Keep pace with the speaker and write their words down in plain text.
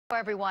Hello,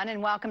 everyone,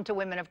 and welcome to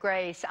Women of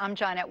Grace. I'm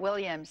Johnette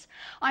Williams.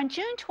 On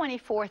June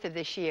 24th of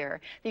this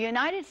year, the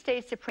United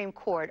States Supreme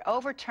Court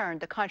overturned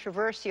the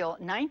controversial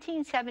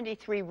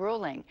 1973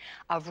 ruling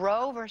of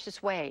Roe v.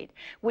 Wade,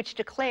 which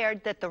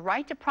declared that the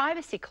right to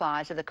privacy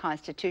clause of the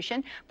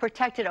Constitution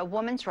protected a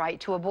woman's right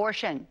to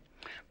abortion.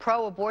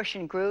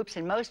 Pro-abortion groups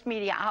and most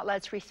media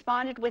outlets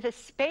responded with a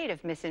spate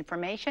of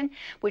misinformation,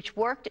 which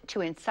worked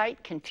to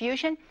incite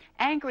confusion,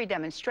 angry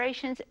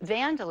demonstrations,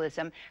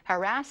 vandalism,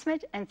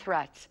 harassment, and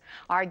threats.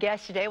 Our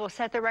guest today will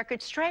set the record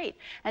straight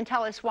and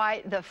tell us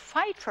why the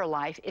fight for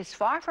life is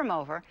far from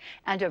over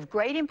and of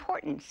great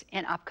importance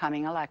in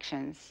upcoming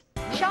elections.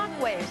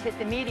 Shockwaves hit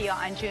the media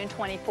on June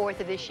 24th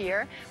of this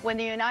year when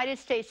the United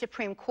States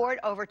Supreme Court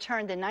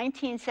overturned the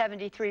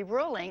 1973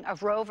 ruling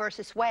of Roe v.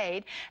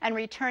 Wade and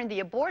returned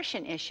the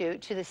abortion issue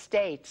to the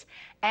states.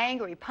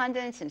 Angry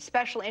pundits and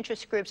special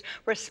interest groups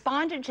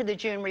responded to the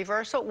June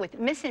reversal with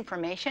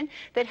misinformation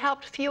that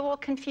helped fuel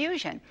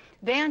confusion,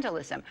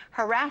 vandalism,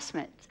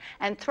 harassment,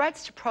 and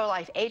threats to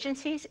pro-life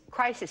agencies,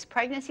 crisis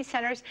pregnancy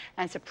centers,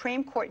 and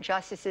Supreme Court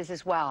justices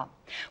as well.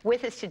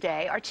 With us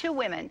today are two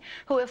women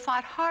who have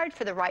fought hard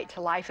for the right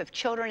to life of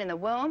children in the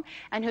womb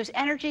and whose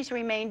energies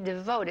remain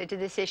devoted to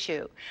this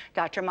issue.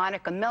 Dr.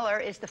 Monica Miller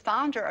is the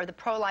founder of the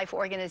pro-life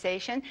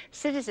organization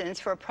Citizens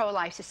for a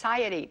Pro-Life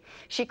Society.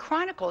 She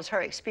chronicles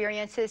her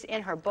experiences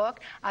in her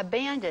book,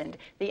 Abandoned: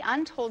 The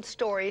Untold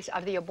Stories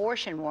of the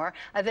Abortion War,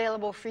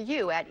 available for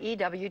you at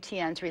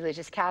EWTN's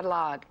Religious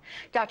Catalog.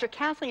 Dr.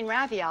 Kathleen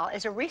Raviele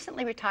is a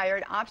recently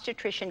retired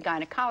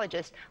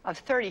obstetrician-gynecologist of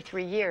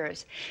 33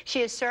 years.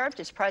 She has served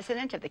as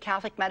president of the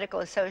Catholic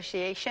Medical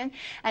Association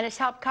and has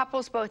helped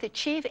couples both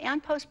achieve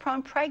and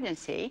postpone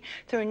pregnancy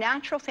through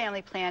natural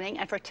family planning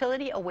and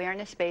fertility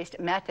awareness-based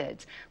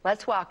methods.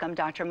 Let's welcome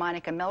Dr.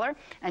 Monica Miller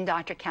and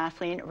Dr.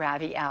 Kathleen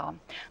Raviele.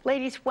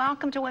 Ladies,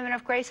 welcome to Women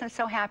of Grace. I'm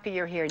so happy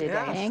you're here today.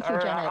 Yes, thank you,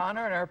 Janet. Our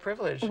honor and our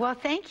privilege. Well,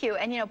 thank you.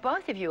 And, you know,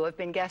 both of you have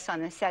been guests on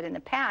this set in the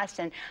past,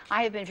 and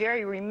I have been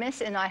very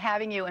remiss in not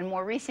having you in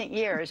more recent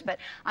years, but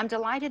I'm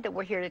delighted that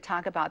we're here to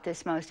talk about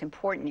this most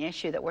important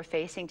issue that we're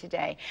facing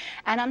today.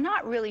 And I'm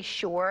not really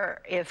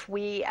sure if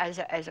we as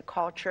a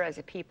culture, as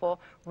a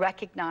people,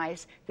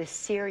 recognize the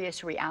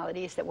serious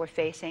realities that we're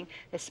facing,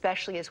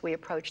 especially as we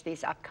approach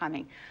these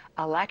upcoming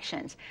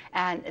elections.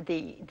 And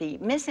the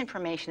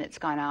misinformation that's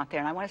gone out there,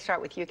 and I want to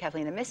start with you,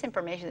 Kathleen, the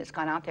misinformation that's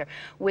gone out there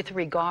with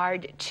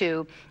regard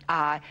to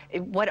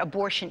what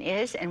abortion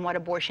is and what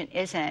abortion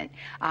isn't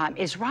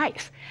is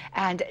rife.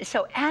 And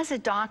so as a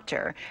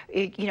doctor,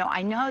 you know,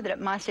 I know that it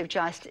must have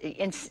just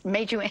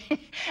made you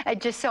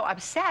just so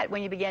upset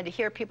when you began to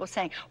hear people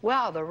saying,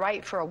 well, the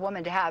right for a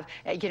woman to have,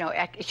 you know,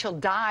 she'll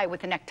die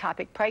with an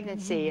ectopic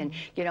pregnancy, and,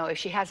 you know, if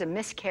she has a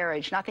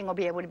miscarriage, nothing will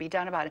be able to be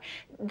done about it.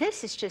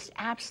 This is just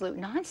absolute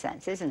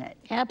nonsense, isn't it?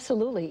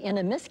 Absolutely. In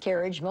a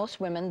miscarriage, most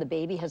women, the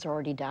baby has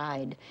already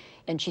died,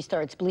 and she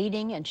starts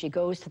bleeding, and she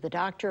goes to the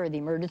doctor or the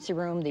emergency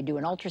room. They do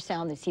an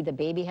ultrasound. They see the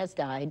baby has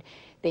died.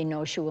 They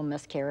know she will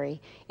miscarry.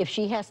 If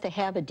she has to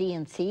have a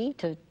D&C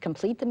to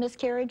complete the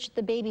miscarriage,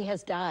 the baby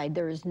has died.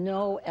 There is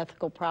no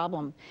ethical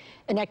problem.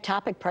 An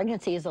ectopic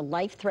pregnancy is a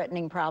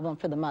life-threatening problem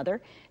for the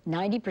mother.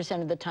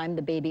 90% of the time,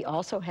 the baby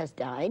also has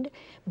died,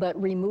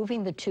 but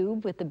removing the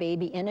tube with the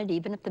baby in it,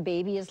 even if the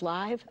baby is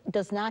live,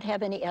 does not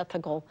have any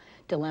ethical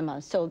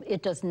dilemma. So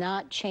it does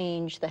not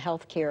change the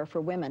health care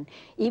for women.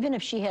 Even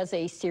if she has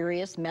a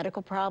serious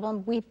medical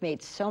problem, we've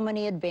made so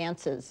many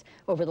advances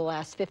over the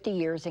last 50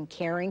 years in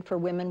caring for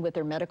women with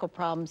their medical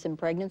problems in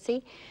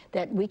pregnancy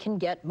that we can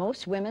get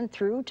most women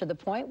through to the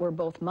point where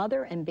both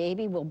mother and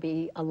baby will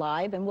be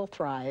alive and will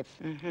thrive.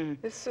 Mm-hmm.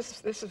 This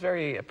is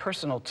very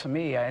personal to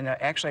me, and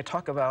actually I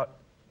talk about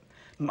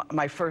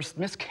my first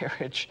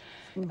miscarriage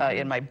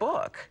in my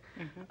book.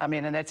 Mm-hmm. I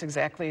mean, and that's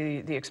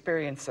exactly the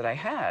experience that I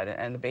had.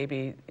 And the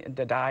baby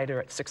died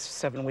at 6 or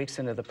 7 weeks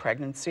into the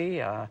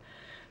pregnancy.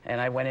 And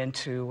I went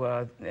into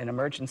an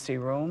emergency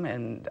room,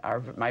 and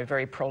my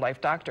very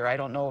pro-life doctor, I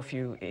don't know if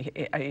you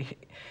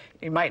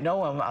might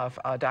know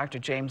him, Dr.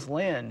 James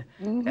Lynn.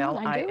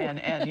 Mm-hmm, I do.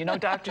 And you know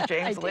Dr.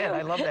 James Lynn,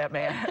 I love that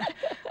man.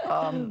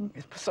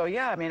 So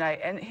yeah, I mean,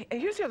 and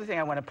here's the other thing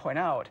I want to point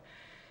out.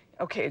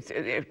 Okay,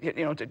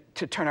 you know,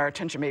 to turn our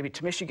attention maybe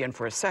to Michigan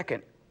for a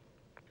second.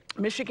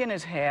 Michigan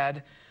has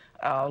had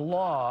a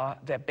law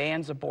that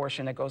bans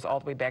abortion that goes all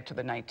the way back to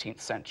the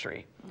 19th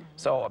century. Mm-hmm.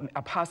 So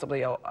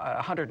possibly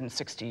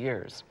 160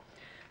 years.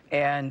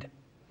 And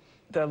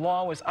the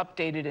law was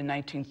updated in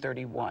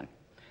 1931.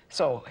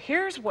 So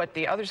here's what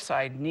the other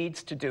side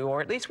needs to do, or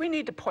at least we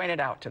need to point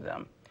it out to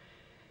them.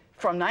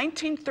 From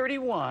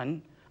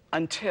 1931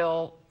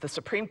 until the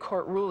Supreme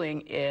Court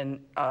ruling in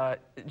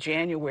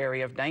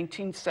January of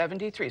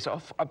 1973,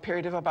 so a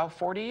period of about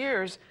 40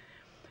 years,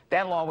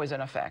 that law was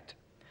in effect.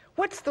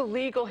 What's the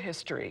legal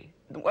history?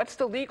 What's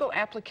the legal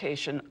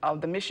application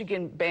of the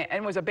Michigan ban?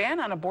 And it was a ban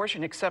on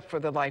abortion except for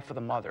the life of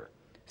the mother.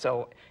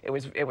 So it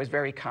was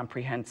very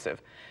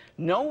comprehensive.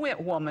 No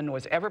woman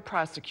was ever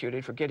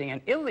prosecuted for getting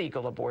an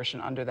illegal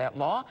abortion under that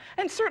law,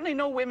 and certainly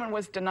no woman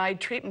was denied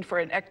treatment for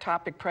an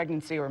ectopic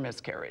pregnancy or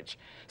miscarriage.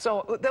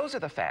 So those are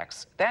the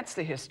facts. That's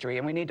the history,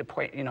 and we need to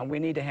we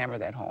need to hammer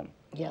that home.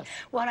 Yes.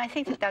 Well, and I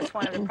think that that's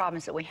one of the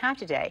problems that we have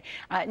today.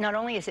 Not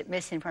only is it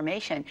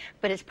misinformation,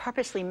 but it's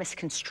purposely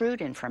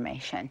misconstrued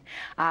information.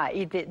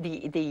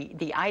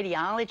 The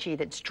ideology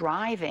that's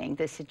driving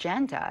this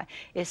agenda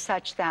is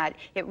such that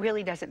it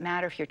really doesn't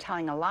matter if you're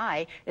telling a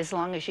lie as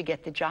long as you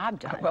get the job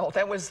done. Well,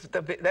 that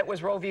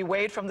was Roe v.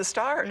 Wade from the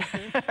start.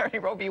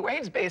 Mm-hmm. Roe v.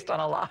 Wade's based on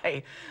a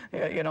lie,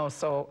 you know.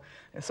 So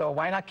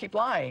why not keep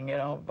lying, you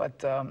know?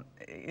 But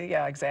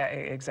yeah,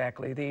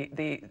 exactly.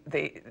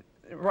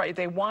 Right,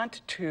 they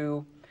want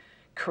to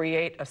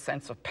create a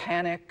sense of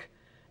panic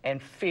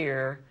and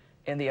fear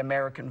in the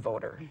American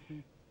voter. Mm-hmm.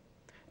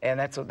 And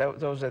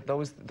those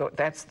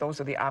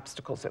are the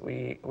obstacles that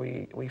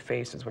we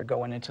face as we're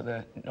going into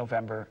the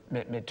November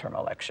midterm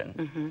election.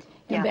 Mm-hmm.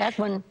 And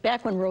yeah.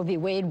 back when Roe v.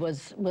 Wade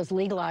was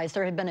legalized,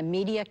 there had been a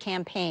media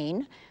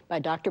campaign by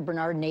Dr.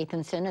 Bernard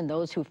Nathanson and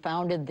those who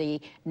founded the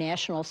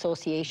National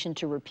Association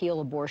to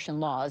Repeal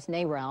Abortion Laws,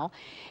 NARAL,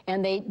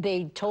 and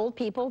they told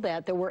people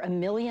that there were 1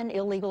 million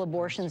illegal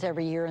abortions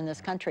every year in this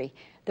country.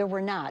 There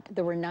were not.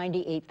 There were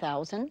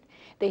 98,000.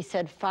 They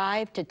said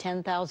 5,000 to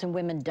 10,000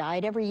 women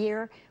died every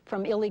year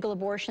from illegal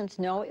abortions.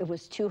 No, it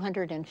was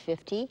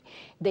 250.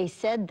 They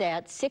said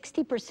that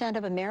 60%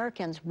 of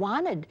Americans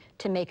wanted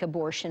to make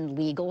abortion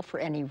legal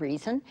for any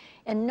reason,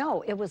 and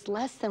no, it was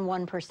less than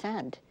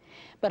 1%.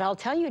 But I'll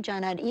tell you,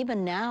 John,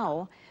 even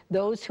now,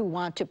 those who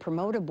want to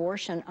promote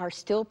abortion are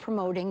still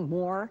promoting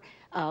more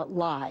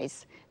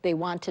lies. They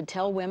want to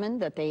tell women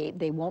that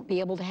they won't be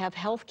able to have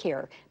health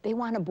care. They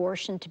want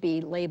abortion to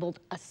be labeled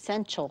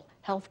essential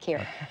health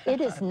care. It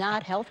is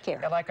not health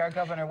care. Like our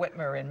Governor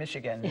Whitmer in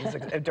Michigan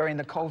during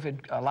the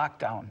COVID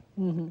lockdown.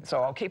 Mm-hmm.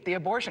 So I'll keep the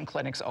abortion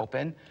clinics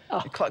open,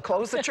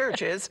 close the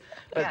churches,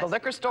 but yes, the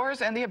liquor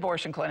stores and the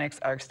abortion clinics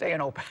are staying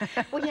open.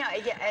 Well, yeah,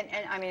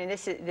 and I mean,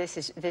 this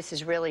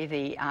is really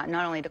the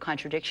not only the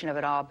contradiction of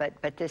it all,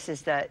 but this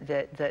is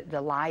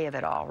the lie of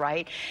it all,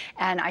 right?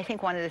 And I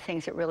think one of the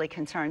things that really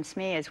concerns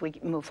me as we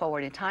move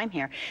forward in time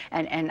here,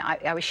 and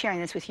I was sharing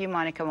this with you,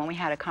 Monica, when we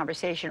had a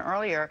conversation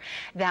earlier,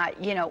 that,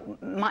 you know,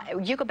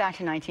 you go back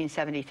to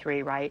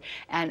 1973, right?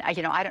 And,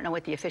 you know, I don't know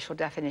what the official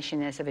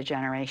definition is of a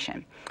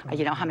generation,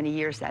 you know, how many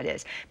years that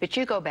is. But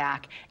you go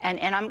back,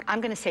 and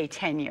I'm going to say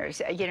 10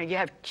 years. You know, you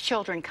have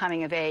children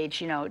coming of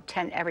age, you know,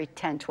 every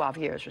 10, 12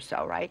 years or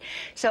so, right?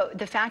 So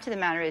the fact of the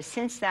matter is,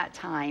 since that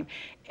time,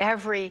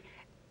 every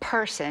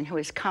person who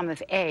has come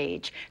of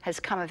age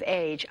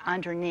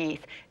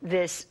underneath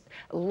this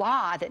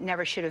law that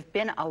never should have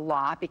been a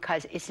law,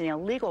 because it's an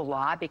illegal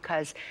law,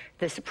 because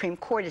the Supreme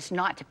Court is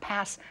not to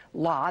pass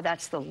law.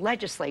 That's the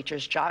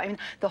legislature's job. I mean,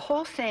 the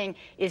whole thing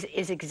is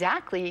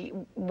exactly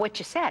what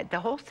you said. The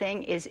whole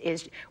thing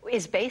is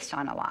based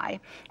on a lie,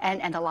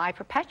 and the lie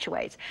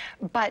perpetuates.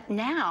 But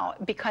now,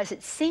 because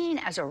it's seen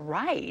as a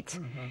right,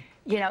 mm-hmm,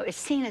 you know, it's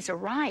seen as a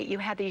right. You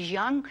have these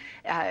young,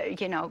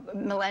 you know,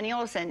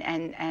 millennials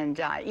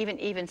and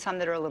even some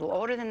that are a little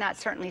older than that,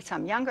 certainly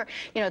some younger,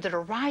 you know, that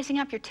are rising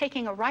up. You're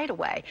taking a right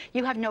away.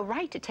 You have no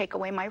right to take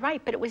away my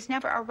right, but it was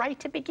never a right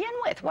to begin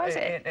with, was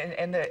it?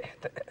 And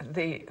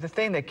the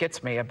thing that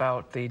gets me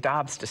about the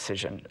Dobbs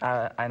decision,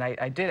 and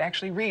I did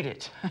actually read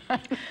it.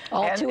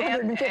 All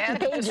 250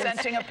 pages. And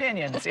dissenting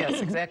opinions,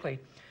 yes, exactly.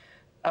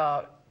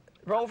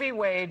 Roe v.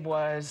 Wade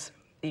was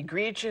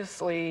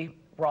egregiously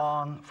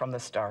wrong from the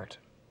start,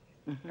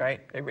 mm-hmm,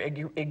 right?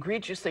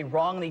 Egregiously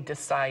wrongly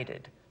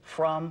decided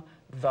from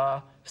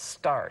the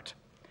start.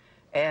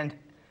 And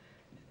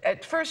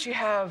at first you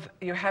have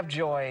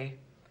joy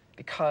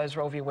because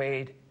Roe v.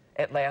 Wade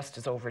at last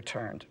is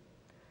overturned.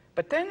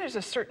 But then there's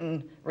a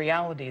certain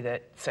reality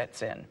that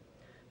sets in.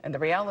 And the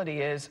reality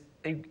is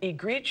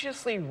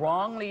egregiously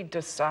wrongly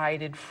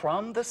decided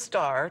from the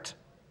start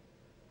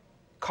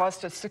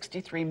cost us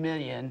 63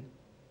 million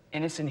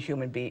innocent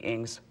human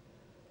beings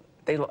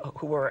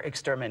who were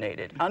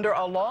exterminated under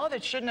a law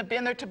that shouldn't have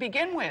been there to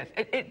begin with.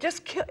 It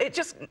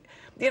just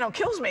you know,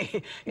 kills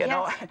me. You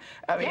know,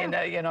 I mean,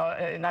 yeah, you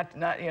know,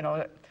 not you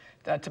know,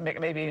 to make,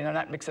 maybe, you know,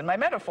 not mixing my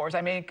metaphors.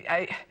 I mean,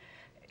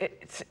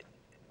 if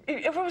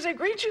it was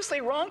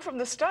egregiously wrong from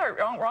the start,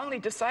 wrongly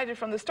decided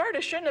from the start,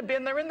 it shouldn't have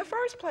been there in the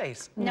first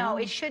place. No,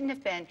 it shouldn't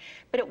have been,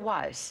 but it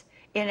was.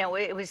 You know,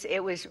 it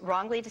was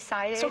wrongly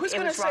decided. So who's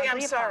going to say I'm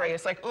sorry?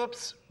 It's like,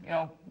 oops, you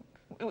know,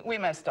 we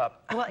messed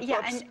up. Well,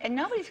 yeah, and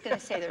nobody's going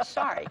to say they're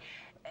sorry.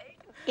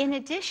 In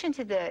addition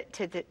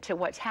to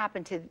what's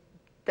happened to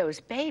those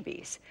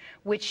babies,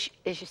 which,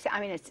 as you say, I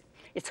mean,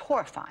 it's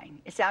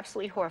horrifying. It's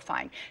absolutely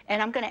horrifying.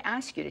 And I'm going to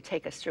ask you to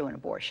take us through an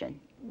abortion,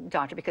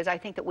 Doctor, because I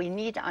think that we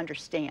need to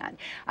understand.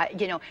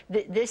 You know,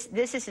 this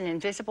is an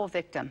invisible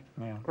victim,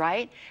 yeah,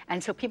 right?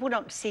 And so people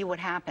don't see what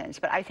happens.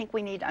 But I think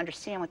we need to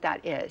understand what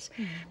that is.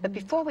 Mm-hmm. But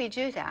before we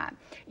do that,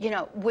 you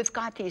know, we've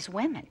got these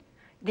women.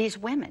 these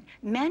women,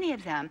 many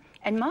of them,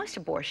 and most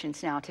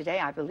abortions now today,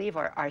 I believe,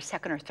 are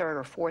second or third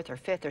or fourth or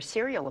fifth or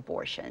serial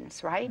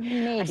abortions, right?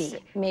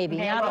 Maybe,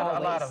 not always.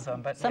 A lot of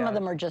them, but some of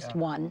them are just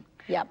one.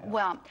 Yep.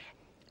 Well,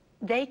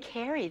 they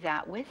carry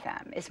that with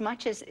them. As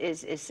much as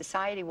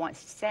society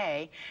wants to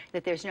say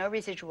that there's no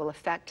residual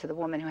effect to the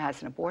woman who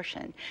has an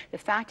abortion, the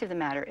fact of the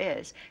matter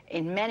is,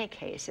 in many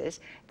cases,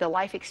 the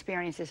life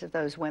experiences of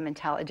those women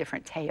tell a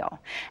different tale.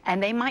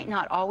 And they might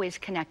not always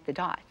connect the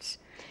dots.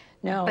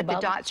 No, but the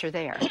dots are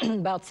there.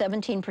 About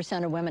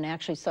 17% of women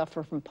actually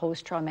suffer from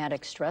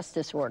post-traumatic stress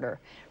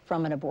disorder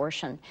from an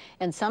abortion.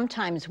 And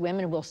sometimes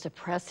women will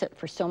suppress it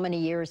for so many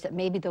years that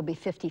maybe they'll be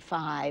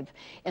 55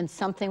 and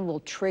something will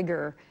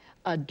trigger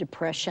a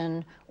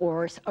depression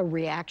or a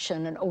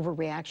reaction, an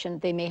overreaction.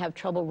 They may have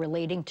trouble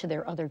relating to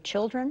their other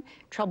children,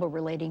 trouble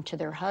relating to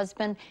their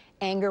husband,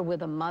 anger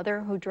with a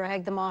mother who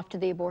dragged them off to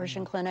the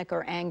abortion clinic,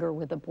 or anger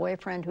with a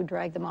boyfriend who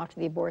dragged them off to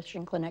the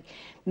abortion clinic.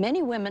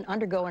 Many women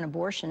undergo an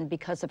abortion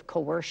because of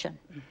coercion.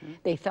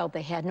 They felt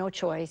they had no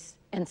choice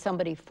and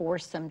somebody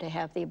forced them to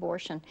have the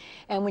abortion.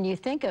 And when you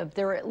think of,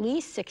 there are at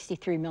least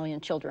 63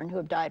 million children who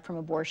have died from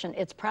abortion.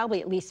 It's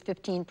probably at least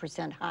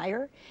 15%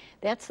 higher.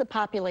 That's the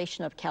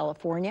population of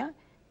California,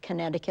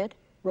 Connecticut,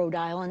 Rhode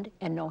Island,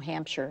 and New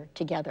Hampshire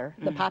together.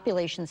 The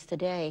populations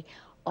today,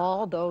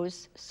 all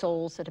those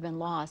souls that have been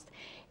lost.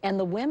 And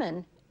the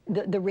women,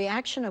 the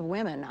reaction of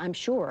women, I'm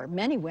sure,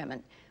 many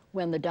women,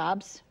 when the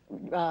Dobbs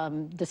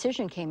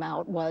decision came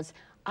out was,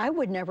 I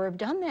would never have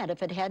done that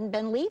if it hadn't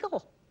been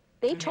legal.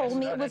 They told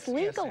me it was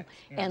legal.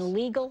 And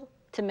legal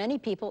to many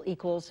people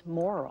equals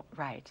moral.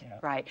 Right,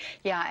 right.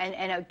 Yeah,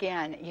 and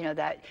again, you know,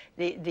 that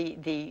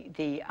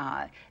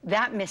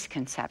that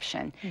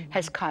misconception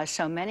has caused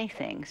so many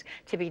things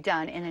to be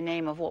done in the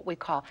name of what we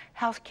call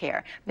health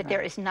care. But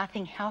there is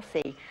nothing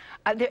healthy.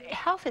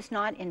 Health is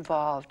not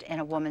involved in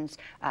a woman's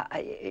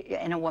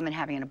in a woman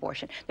having an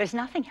abortion. There's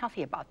nothing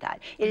healthy about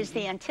that. It is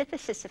the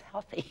antithesis of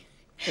healthy.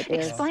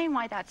 Explain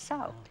why that's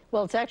so.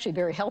 Well, it's actually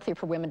very healthy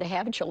for women to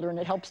have children.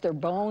 It helps their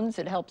bones.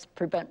 It helps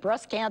prevent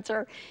breast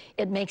cancer.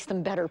 It makes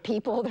them better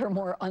people. They're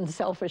more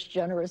unselfish,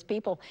 generous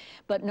people.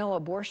 But no,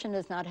 abortion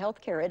is not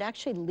health care. It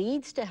actually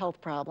leads to health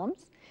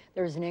problems.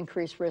 There's an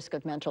increased risk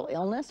of mental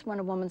illness when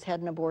a woman's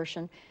had an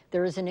abortion.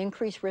 There is an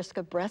increased risk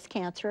of breast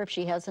cancer if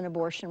she has an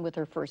abortion with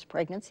her first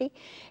pregnancy.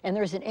 And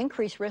there's an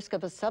increased risk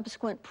of a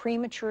subsequent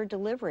premature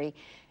delivery.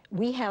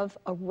 We have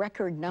a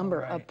record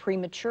number of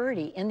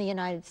prematurity in the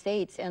United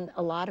States, and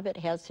a lot of it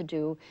has to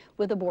do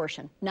with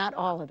abortion. Not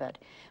all of it,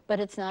 but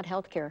it's not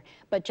health care.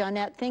 But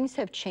Johnette, things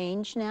have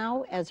changed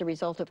now as a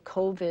result of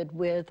COVID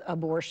with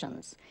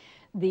abortions.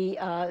 The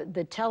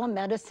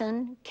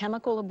telemedicine,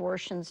 chemical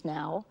abortions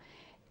now,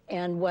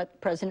 and what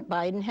President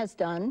Biden has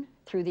done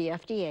through the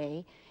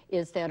FDA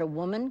is that a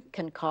woman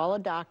can call a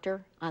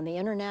doctor on the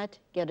internet,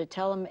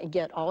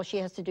 get all she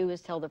has to do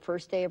is tell the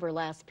first day of her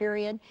last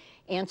period,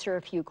 answer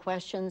a few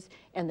questions,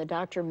 and the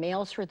doctor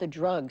mails her the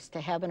drugs to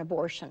have an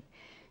abortion.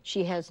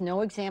 She has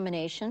no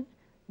examination,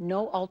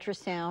 no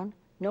ultrasound,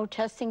 no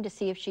testing to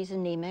see if she's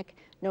anemic,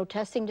 no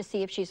testing to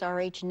see if she's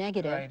Rh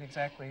negative. Right,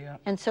 exactly, yeah.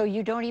 And so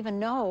you don't even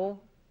know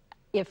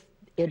if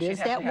it is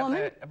that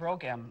woman. A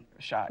Rogam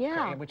shot,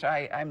 Yeah. which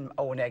I'm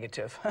O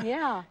negative.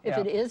 Yeah, if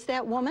it is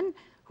that woman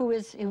who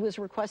is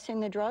requesting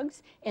the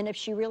drugs, and if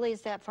she really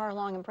is that far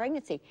along in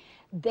pregnancy,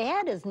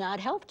 that is not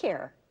health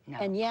care. No.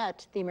 And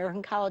yet, the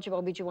American College of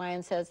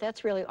OBGYN says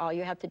that's really all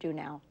you have to do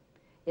now,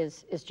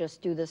 is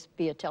just do this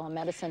via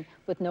telemedicine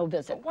with no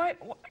visit.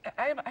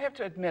 I have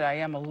to admit, I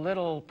am a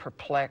little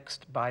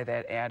perplexed by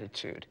that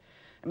attitude.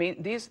 I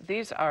mean,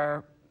 these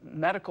are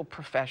medical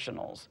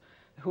professionals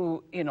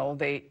who, you know,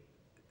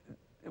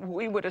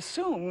 we would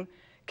assume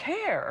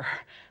care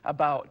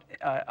about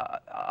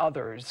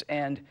others,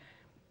 and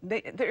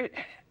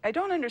I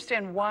don't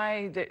understand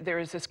why there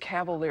is this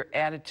cavalier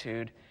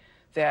attitude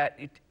that,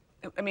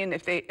 I mean,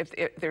 if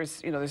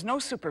there's, you know, there's no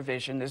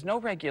supervision, there's no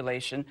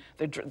regulation,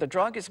 the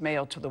drug is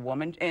mailed to the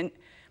woman, and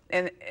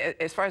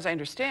as far as I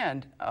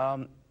understand,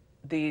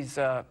 these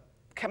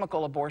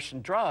chemical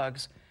abortion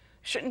drugs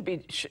shouldn't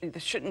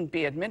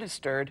be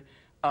administered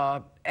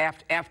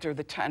after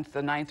the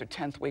 9th or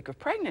 10th week of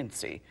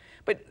pregnancy.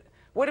 But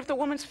what if the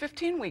woman's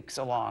 15 weeks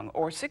along,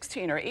 or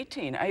 16 or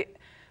 18?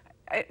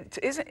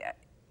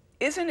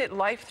 Isn't it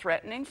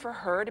life-threatening for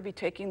her to be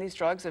taking these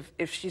drugs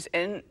if she's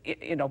in,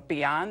 you know,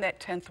 beyond that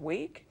 10th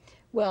week?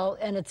 Well,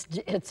 and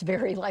it's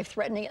very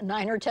life-threatening at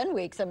 9 or 10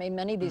 weeks. I mean,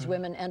 many of these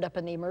women end up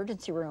in the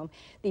emergency room.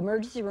 The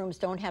emergency rooms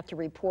don't have to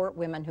report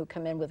women who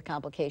come in with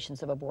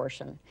complications of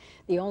abortion.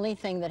 The only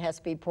thing that has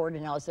to be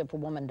reported now is if a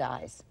woman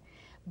dies.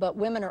 But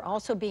women are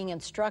also being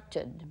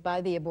instructed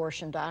by the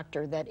abortion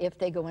doctor that if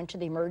they go into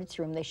the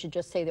emergency room, they should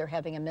just say they're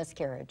having a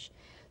miscarriage.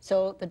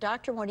 So the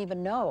doctor won't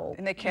even know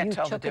And they can't you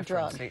tell the took a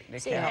difference. drug. They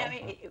See, can't. I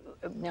mean,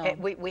 No.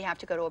 we have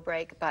to go to a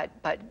break, but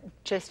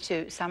just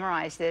to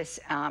summarize this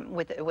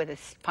with a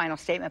final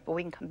statement, but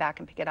we can come back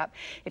and pick it up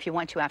if you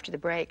want to after the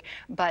break.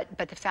 But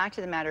the fact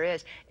of the matter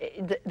is,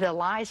 the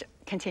lies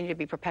continue to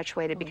be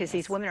perpetuated because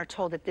these women are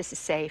told that this is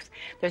safe.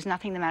 There's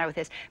nothing the matter with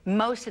this.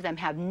 Most of them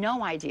have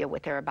no idea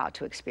what they're about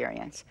to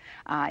experience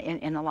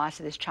in the loss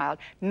of this child.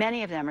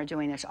 Many of them are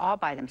doing this all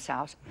by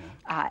themselves.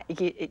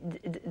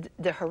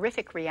 The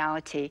horrific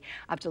reality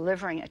of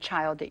delivering a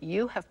child that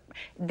you have,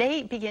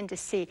 they begin to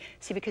see,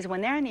 because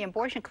when they're in the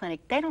abortion clinic,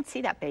 they don't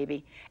see that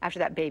baby after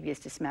that baby is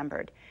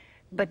dismembered.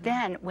 But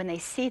then when they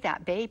see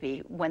that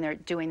baby, when they're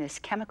doing this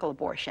chemical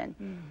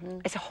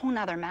abortion, it's a whole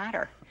nother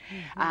matter.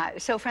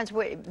 So friends,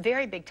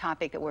 very big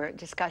topic that we're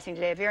discussing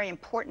today, a very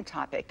important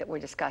topic that we're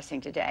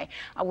discussing today.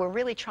 We're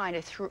really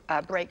trying to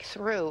break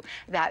through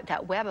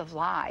that web of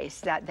lies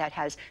that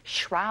has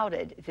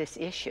shrouded this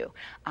issue.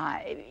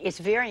 It's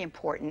very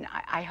important.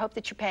 I hope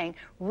that you're paying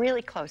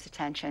really close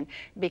attention,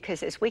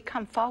 because as we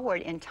come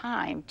forward in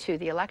time to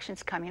the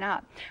elections coming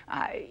up,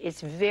 it's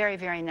very,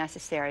 very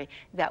necessary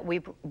that we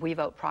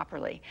vote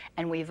properly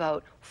and we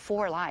vote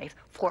for life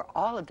for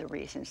all of the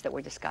reasons that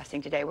we're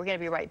discussing today. We're going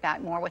to be right back,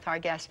 more with our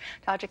guests,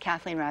 Dr.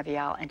 Kathleen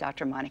Raviele and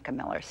Dr. Monica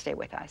Miller. Stay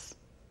with us.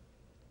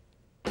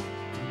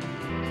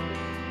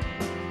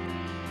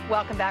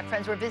 Welcome back,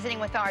 friends. We're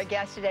visiting with our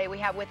guest today. We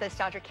have with us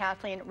Dr.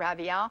 Kathleen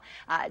Raviele.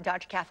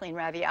 Dr. Kathleen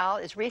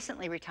Raviele is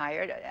recently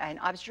retired, an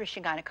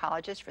obstetrician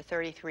gynecologist for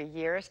 33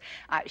 years.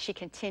 She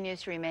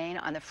continues to remain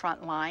on the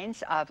front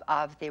lines of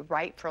the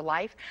right for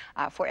life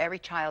for every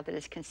child that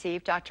is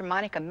conceived. Dr.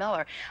 Monica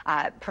Miller,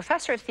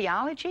 professor of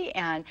theology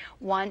and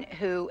one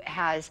who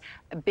has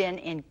been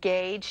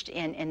engaged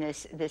in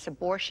this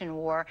abortion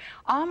war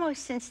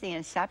almost since the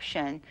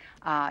inception,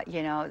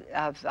 you know,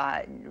 of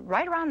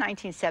right around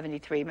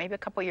 1973, maybe a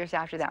couple years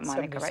after that,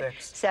 Monica, 76.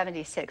 right?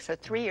 76. So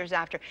 3 years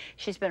after,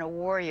 she's been a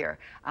warrior,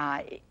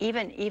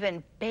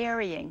 even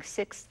burying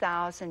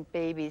 6,000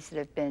 babies that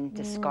have been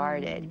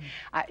discarded.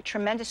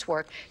 Tremendous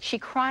work. She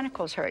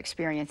chronicles her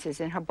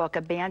experiences in her book,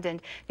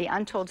 Abandoned: The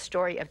Untold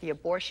Story of the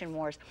Abortion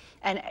Wars.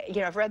 And,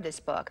 you know, I've read this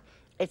book.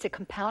 It's a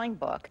compelling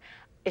book.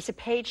 It's a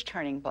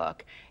page-turning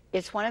book.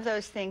 It's one of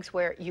those things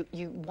where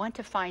you want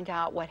to find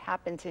out what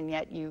happens, and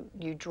yet you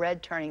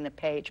dread turning the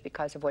page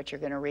because of what you're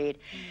going to read.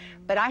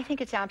 But I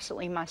think it's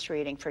absolutely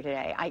must-reading for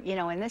today. You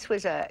know, and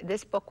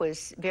this book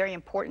was very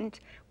important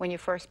when you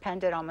first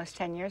penned it almost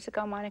 10 years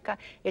ago, Monica.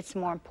 It's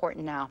more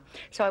important now.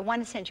 So I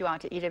want to send you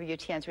out to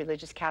EWTN's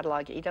religious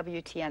catalog,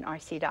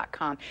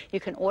 EWTNRC.com. You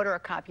can order a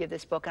copy of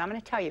this book, and I'm going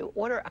to tell you,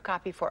 order a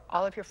copy for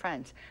all of your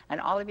friends and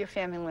all of your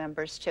family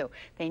members too.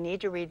 They need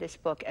to read this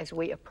book as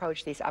we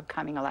approach these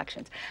upcoming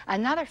elections.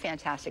 Another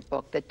fantastic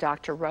book that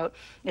Doctor wrote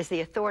is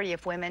The Authority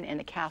of Women in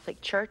the Catholic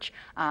Church.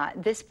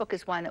 This book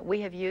is one that we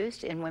have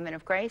used in Women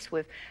of Grace.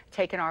 We've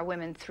taken our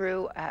women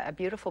through a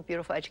beautiful,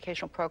 beautiful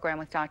educational program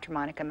with Dr.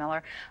 Monica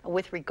Miller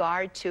with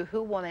regard to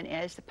who woman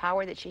is, the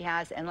power that she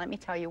has, and let me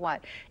tell you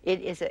what,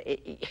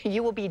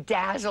 you will be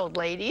dazzled,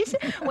 ladies,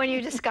 when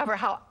you discover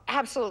how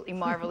absolutely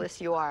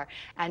marvelous you are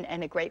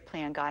and a great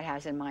plan God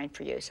has in mind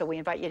for you. So we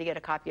invite you to get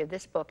a copy of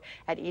this book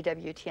at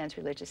EWTN's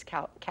religious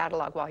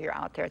catalog while you're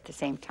out there at the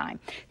same time.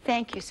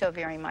 Thank you so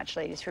very much,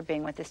 ladies, for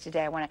being with us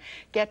today. I want to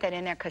get that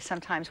in there because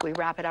sometimes we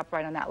wrap it up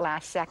right on that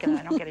last second and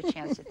I don't get a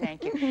chance to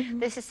thank you.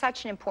 This is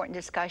such an important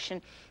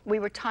discussion. We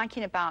were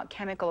talking about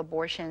chemical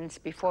abortions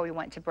before we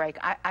went to break.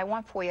 I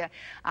want for you,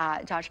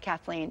 Dr.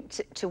 Kathleen,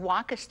 to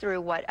walk us through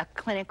what a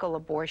clinical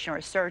abortion or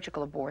a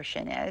surgical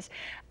abortion is,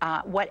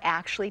 what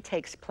actually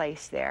takes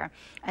place there.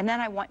 And then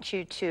I want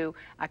you to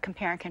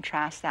compare and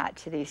contrast that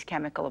to these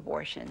chemical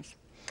abortions.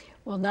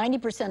 Well,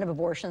 90% of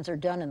abortions are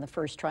done in the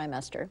first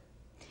trimester.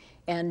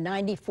 And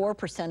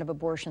 94% of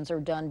abortions are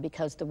done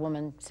because the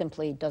woman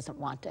simply doesn't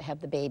want to have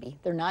the baby.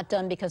 They're not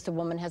done because the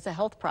woman has a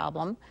health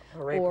problem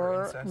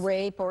or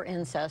rape or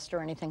incest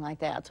or anything like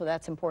that. So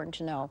that's important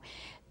to know.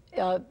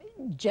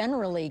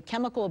 Generally,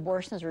 chemical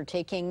abortions are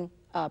taking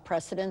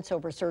precedence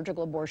over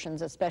surgical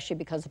abortions, especially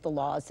because of the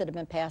laws that have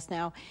been passed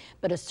now.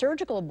 But a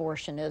surgical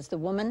abortion is the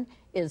woman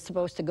is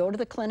supposed to go to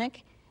the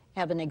clinic,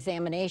 have an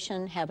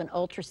examination, have an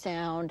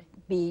ultrasound,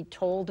 be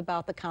told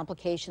about the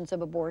complications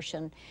of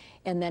abortion,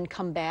 and then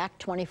come back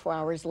 24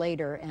 hours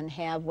later and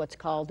have what's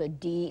called a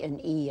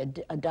D&E,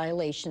 a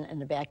dilation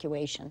and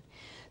evacuation.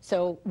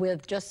 So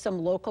with just some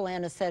local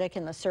anesthetic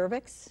in the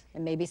cervix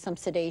and maybe some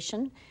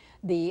sedation,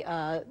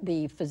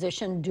 the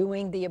physician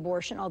doing the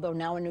abortion, although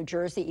now in New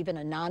Jersey even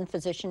a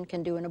non-physician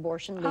can do an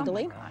abortion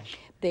legally. Oh my gosh.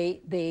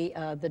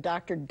 The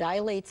doctor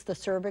dilates the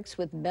cervix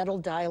with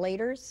metal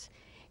dilators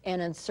and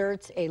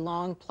inserts a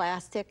long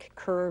plastic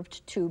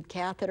curved tube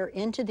catheter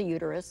into the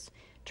uterus,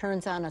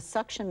 turns on a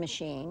suction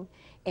machine,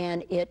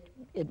 and it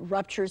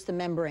ruptures the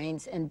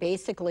membranes and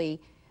basically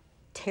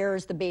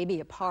tears the baby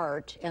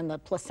apart and the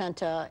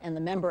placenta and the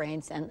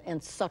membranes and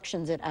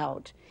suctions it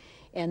out.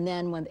 And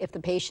then if the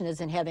patient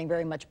isn't having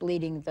very much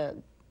bleeding,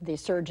 the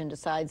surgeon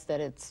decides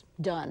that it's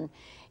done.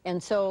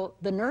 And so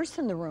the nurse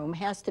in the room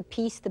has to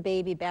piece the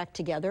baby back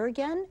together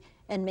again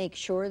and make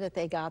sure that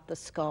they got the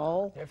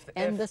skull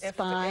and the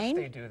spine.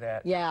 If they do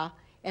that. Yeah,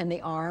 and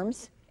the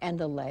arms and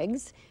the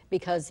legs,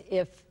 because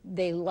if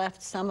they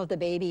left some of the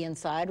baby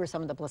inside or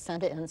some of the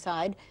placenta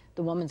inside,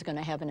 the woman's going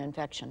to have an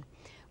infection.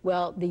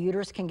 Well, the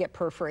uterus can get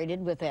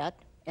perforated with that,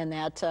 and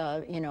that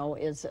you know,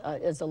 is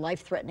a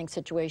life-threatening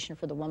situation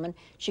for the woman.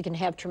 She can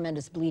have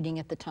tremendous bleeding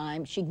at the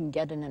time. She can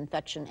get an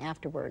infection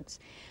afterwards.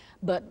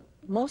 But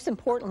most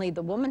importantly,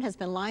 the woman has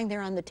been lying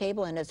there on the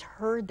table and has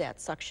heard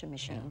that suction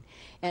machine.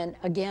 Yeah. And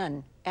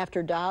again,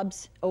 after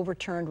Dobbs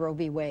overturned Roe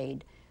v.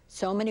 Wade,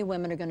 so many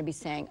women are going to be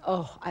saying,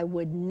 oh, I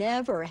would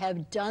never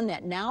have done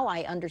that. Now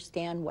I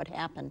understand what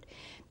happened.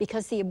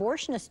 Because the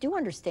abortionists do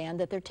understand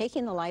that they're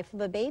taking the life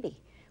of a baby.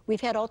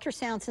 We've had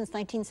ultrasound since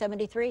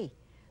 1973.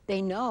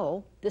 They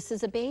know this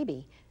is a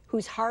baby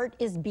whose heart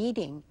is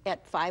beating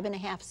at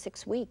 5.5,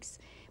 6 weeks.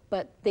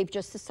 But they've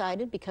just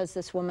decided, because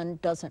this woman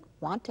doesn't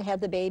want to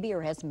have the baby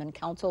or hasn't been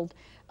counseled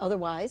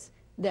otherwise,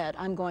 that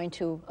I'm going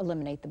to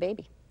eliminate the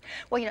baby.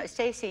 Well, you know,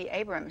 Stacey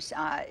Abrams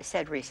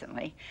said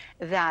recently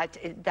that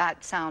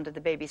that sound of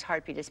the baby's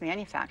heartbeat is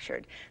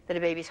manufactured, that a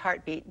baby's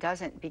heartbeat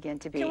doesn't begin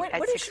to beat at 6 weeks.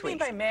 What does she mean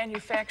by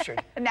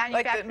manufactured? Manufactured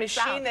like the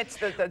machine sound. That's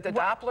the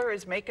Doppler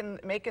is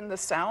making the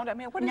sound? I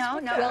mean, what is no,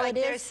 that?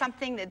 There's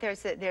something that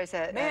there's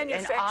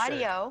an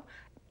audio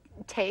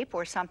tape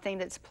or something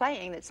that's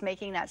playing that's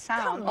making that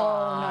sound.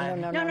 Oh,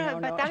 no,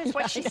 but that is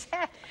what she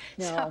said.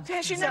 No.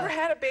 Has she never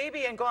had a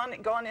baby and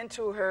gone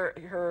into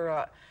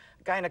her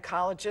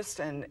gynecologist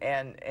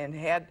and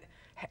had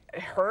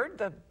heard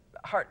the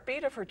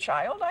heartbeat of her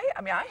child?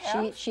 I mean, I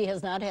have. She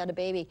has not had a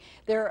baby.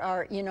 There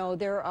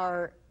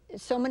are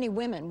so many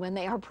women, when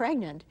they are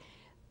pregnant,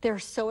 they're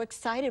so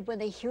excited when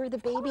they hear the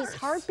baby's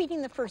heart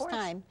beating the first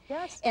time.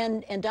 Yes.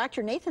 And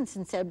Dr.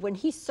 Nathanson said when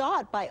he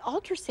saw it by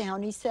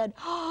ultrasound, he said,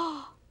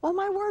 oh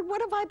my word,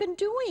 what have I been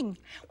doing?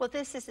 Well,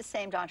 this is the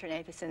same Dr.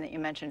 Nathanson that you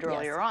mentioned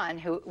earlier on,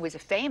 who was a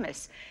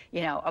famous,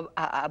 you know,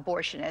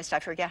 abortionist. I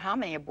forget how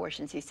many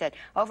abortions he said.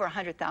 Over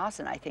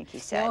 100,000, I think he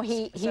said. No,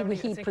 he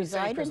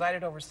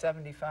presided over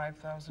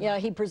 75,000. Yeah,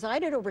 he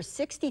presided over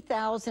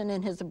 60,000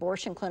 in his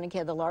abortion clinic. He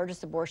had the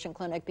largest abortion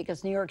clinic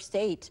because New York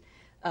State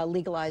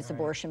legalized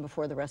abortion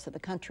before the rest of the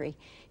country.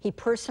 He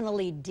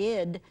personally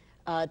did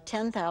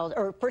 10,000,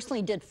 or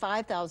personally did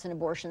 5,000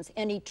 abortions,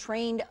 and he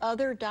trained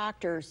other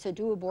doctors to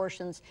do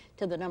abortions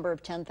to the number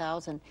of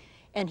 10,000.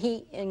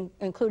 And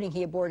including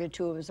he aborted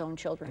 2 of his own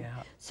children. Yeah.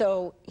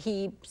 So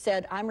he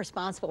said, I'm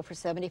responsible for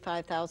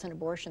 75,000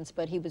 abortions,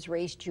 but he was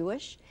raised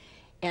Jewish.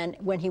 And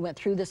when he went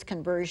through this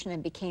conversion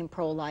and became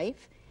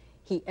pro-life,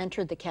 he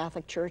entered the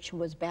Catholic Church and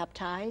was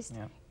baptized,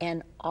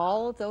 and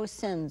all of those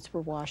sins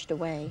were washed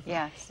away.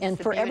 Yes. And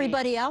for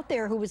everybody out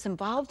there who was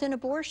involved in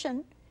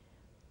abortion,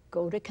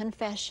 go to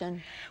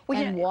confession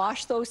and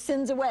wash those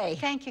sins away.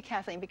 Thank you,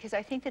 Kathleen, because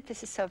I think that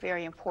this is so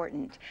very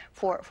important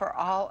for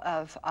all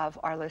of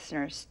our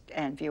listeners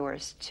and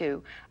viewers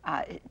to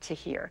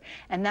hear.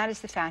 And that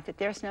is the fact that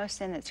there's no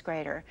sin that's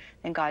greater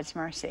than God's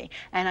mercy.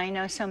 And I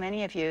know so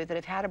many of you that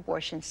have had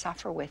abortion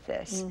suffer with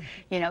this.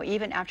 You know,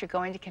 even after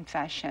going to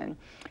confession,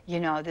 you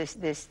know,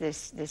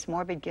 this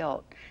morbid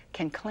guilt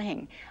can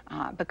cling.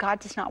 But God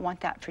does not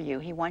want that for you.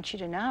 He wants you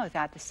to know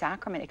that the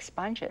sacrament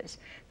expunges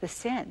the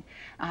sin.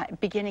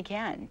 Begin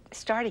again,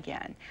 start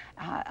again.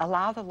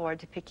 Allow the Lord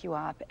to pick you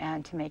up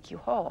and to make you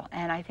whole.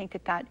 And I think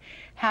that that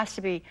has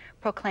to be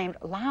proclaimed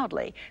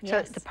loudly.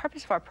 Yes. So the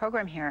purpose of our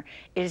program here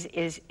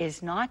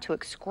is not to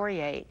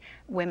excoriate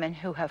women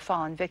who have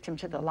fallen victim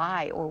to the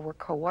lie or were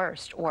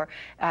coerced or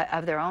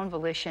of their own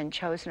volition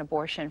chose an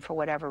abortion for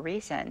whatever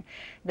reason.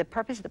 The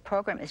purpose of the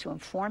program is to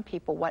inform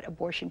people what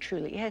abortion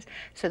truly is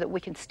so that we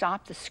can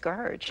stop the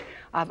scourge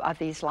of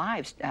these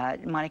lives.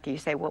 Monica, you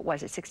say, what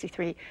was it,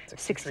 63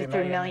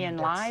 million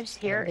lives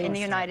here in the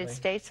United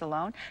States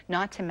alone,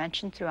 not to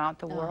mention throughout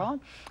the world.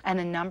 And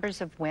the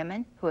numbers of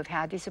women who have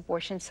had these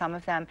abortions, some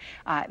of them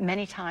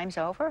many times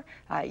over,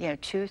 you know,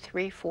 2,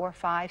 3, 4,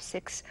 5,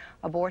 6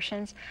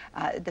 abortions.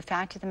 The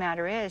fact of the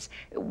matter is,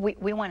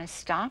 we want to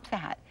stop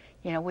that.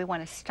 You know, we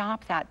want to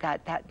stop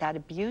that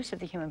abuse of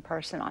the human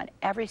person on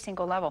every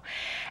single level.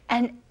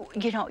 And,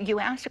 you know, you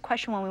asked a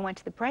question when we went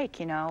to the break,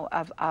 you know,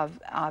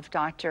 of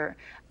Dr.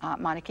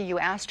 Monica. You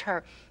asked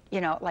her,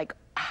 you know, like,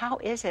 how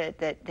is it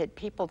that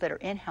people that are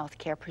in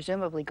healthcare,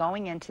 presumably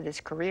going into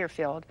this career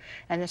field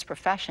and this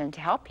profession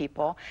to help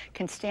people,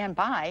 can stand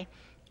by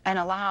and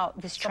allow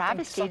this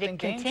travesty to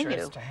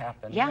continue? To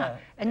happen. Yeah,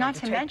 and not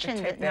to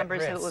mention the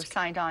numbers who have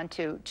signed on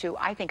to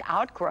I think,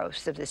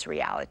 outgrowths of this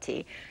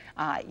reality,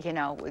 you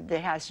know,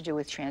 that has to do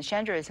with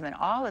transgenderism and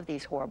all of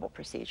these horrible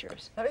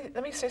procedures.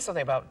 Let me say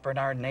something about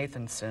Bernard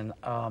Nathanson.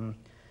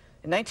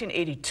 In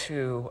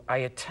 1982, I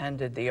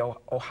attended the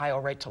Ohio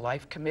Right to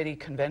Life Committee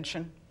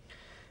convention,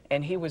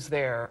 and he was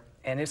there,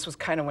 and this was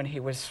kind of when he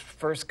was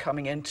first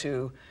coming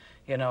into,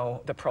 you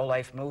know, the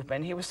pro-life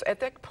movement. He was, at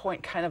that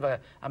point, kind of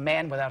a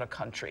man without a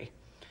country.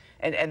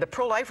 And the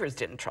pro-lifers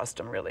didn't trust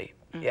him, really,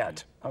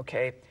 yet,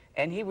 okay?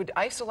 And he would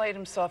isolate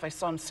himself. I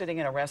saw him sitting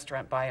in a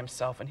restaurant by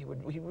himself, and he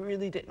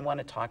really didn't want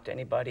to talk to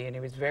anybody, and he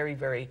was very,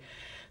 very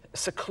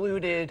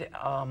secluded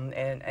and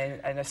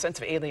a sense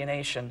of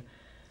alienation.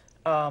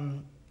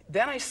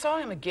 Then I saw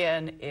him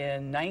again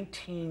in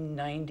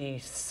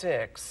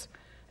 1996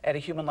 at a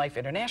Human Life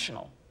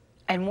International.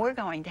 And we're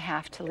going to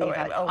have to leave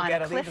it on a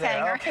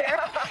cliffhanger here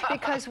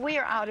because we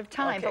are out of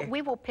time, but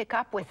we will pick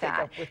up with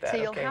that. So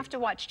you'll have to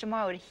watch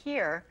tomorrow to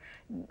hear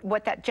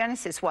what that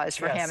genesis was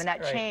for him and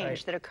that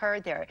change that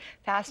occurred there.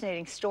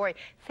 Fascinating story.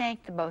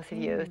 Thank the both of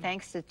you.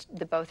 Thanks to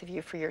the both of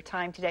you for your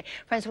time today.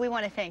 Friends, we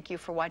want to thank you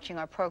for watching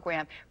our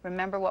program.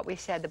 Remember what we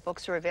said, the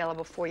books are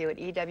available for you at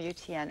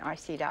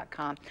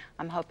EWTNRC.com.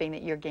 I'm hoping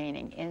that you're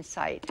gaining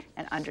insight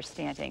and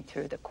understanding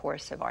through the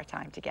course of our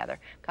time together.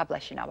 God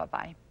bless you now.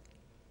 Bye-bye.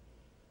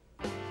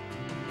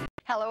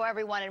 Hello,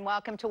 everyone, and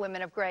welcome to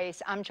Women of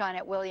Grace. I'm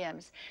Janet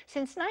Williams.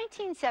 Since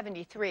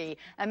 1973,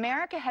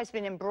 America has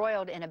been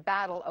embroiled in a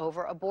battle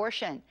over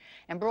abortion.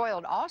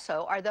 Embroiled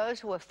also are those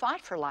who have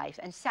fought for life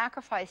and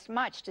sacrificed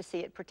much to see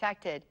it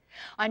protected.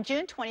 On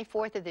June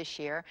 24th of this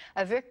year,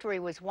 a victory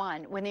was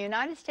won when the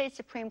United States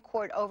Supreme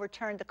Court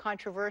overturned the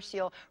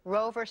controversial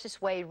Roe v.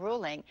 Wade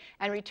ruling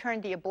and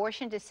returned the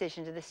abortion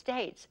decision to the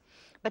states.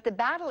 But the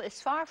battle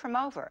is far from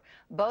over,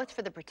 both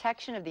for the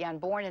protection of the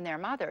unborn and their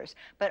mothers,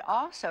 but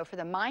also for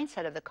the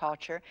mindset of the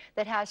culture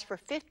that has for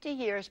 50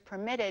 years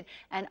permitted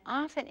and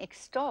often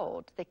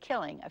extolled the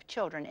killing of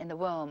children in the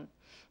womb.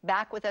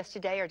 Back with us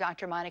today are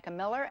Dr. Monica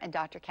Miller and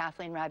Dr.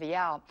 Kathleen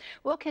Raviele.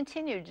 We'll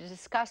continue to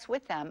discuss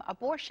with them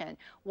abortion,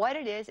 what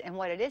it is and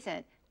what it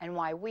isn't, and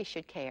why we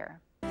should care.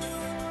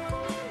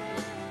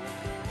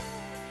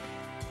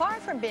 Far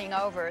from being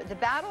over, the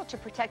battle to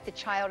protect the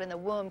child in the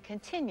womb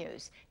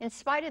continues, in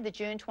spite of the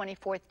June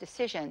 24th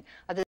decision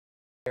of the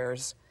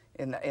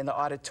in the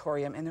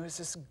auditorium, and there was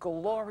this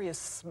glorious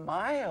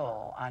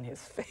smile on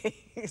his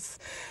face.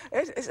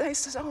 And I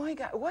said, "Oh my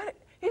God, what?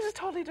 He's a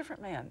totally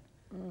different man,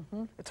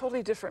 a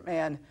totally different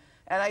man."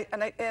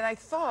 And I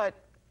thought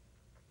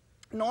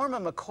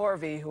Norma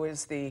McCorvey, who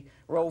is the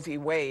Roe v.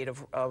 Wade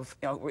of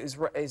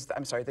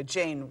I'm sorry, the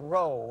Jane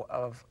Roe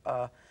of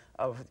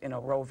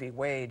Roe v.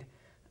 Wade,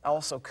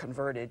 also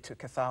converted to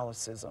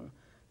Catholicism,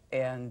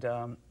 and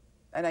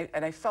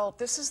I felt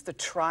this is the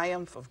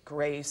triumph of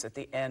grace at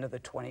the end of the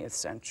 20th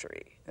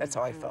century. That's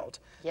how I felt.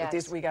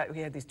 Yes. We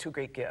had these two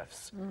great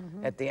gifts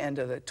at the end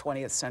of the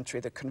 20th century: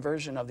 the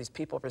conversion of these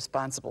people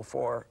responsible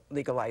for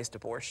legalized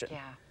abortion.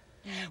 Yeah.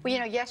 Well, you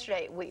know,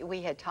 yesterday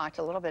we had talked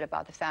a little bit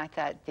about the fact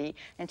that the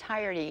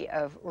entirety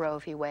of Roe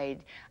v.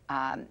 Wade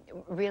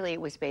really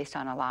was based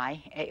on a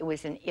lie. It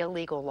was an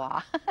illegal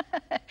law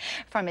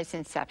from its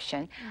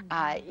inception.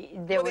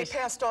 They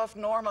passed off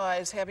Norma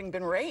as having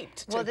been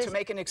raped to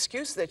make an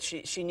excuse that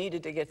she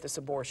needed to get this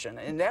abortion,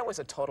 and that was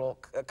a total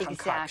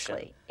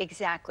concoction.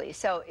 Exactly.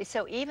 So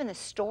even the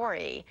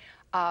story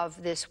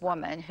of this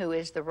woman who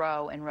is the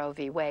Roe in Roe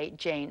v. Wade,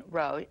 Jane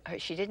Roe.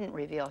 She didn't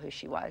reveal who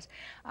she was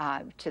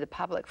to the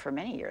public for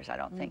many years, I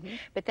don't think.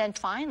 But then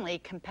finally,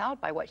 compelled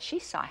by what she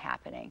saw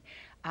happening,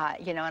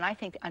 and I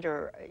think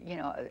under,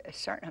 a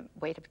certain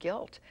weight of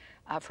guilt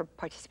for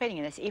participating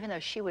in this, even though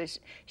she was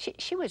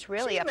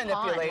really a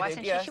pawn,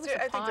 wasn't she? She was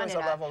a pawn in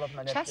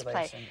a chess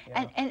play.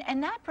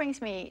 And that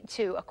brings me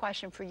to a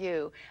question for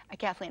you,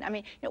 Kathleen. I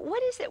mean,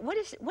 what is it?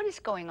 What is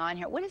going on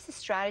here? What is the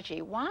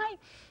strategy? Why,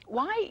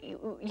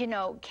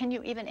 can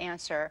you even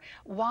answer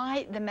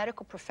why the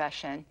medical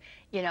profession,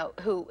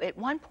 who at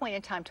one point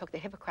in time took the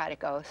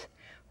Hippocratic Oath,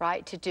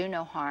 right, to do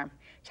no harm,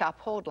 to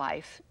uphold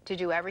life, to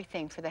do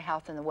everything for the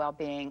health and the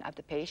well-being of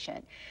the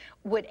patient,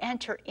 would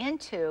enter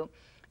into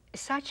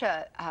such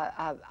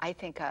I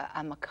think,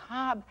 a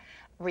macabre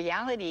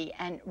reality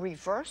and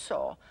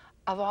reversal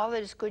of all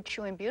that is good,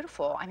 true, and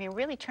beautiful. I mean,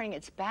 really turning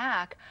its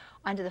back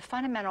onto the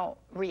fundamental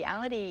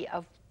reality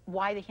of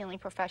why the healing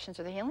professions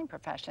are the healing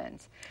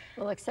professions.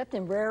 Well, except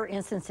in rare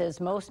instances,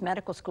 most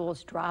medical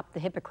schools dropped the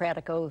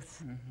Hippocratic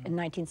Oath in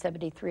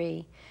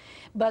 1973.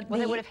 But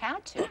they would have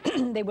had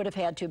to. They would have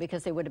had to,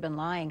 because they would have been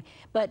lying.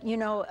 But,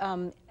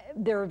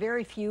 there are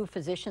very few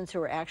physicians who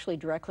are actually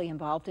directly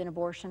involved in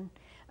abortion.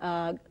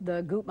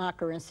 The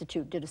Guttmacher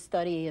Institute did a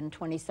study in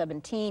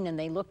 2017, and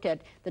they looked at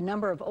the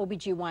number of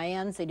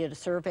OBGYNs. They did a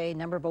survey,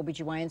 number of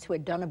OBGYNs who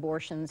had done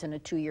abortions in a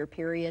 2-year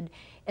period,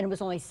 and it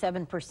was only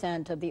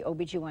 7% of the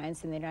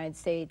OBGYNs in the United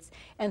States.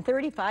 And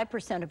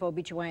 35% of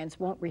OBGYNs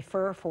won't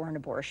refer for an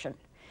abortion.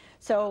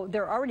 So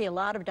there are already a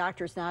lot of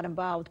doctors not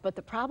involved, but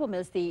the problem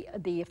is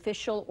the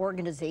official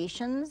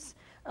organizations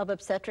of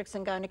obstetrics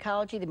and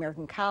gynecology, the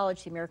American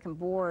College, the American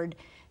Board,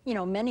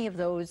 many of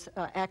those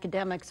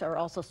academics are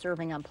also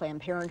serving on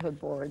Planned Parenthood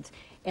boards,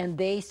 and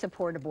they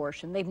support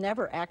abortion. They've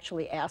never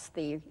actually asked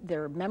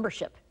their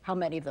membership how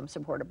many of them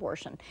support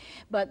abortion.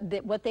 But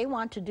what they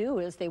want to do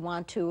is they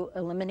want to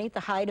eliminate the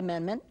Hyde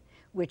Amendment,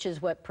 which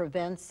is what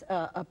prevents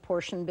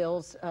apportionment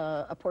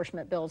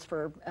bills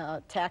for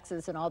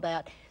taxes and all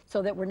that,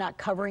 so that we're not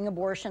covering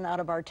abortion out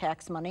of our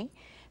tax money.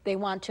 They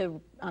want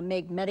to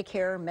make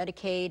Medicare,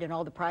 Medicaid, and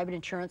all the private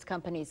insurance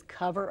companies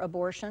cover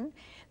abortion.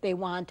 They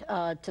want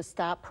to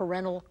stop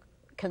parental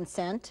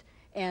consent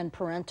and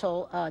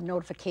parental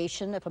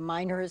notification if a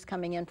minor is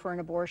coming in for an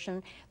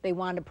abortion. They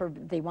want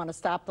to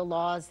stop the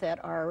laws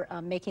that are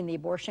making the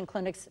abortion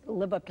clinics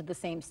live up to the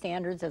same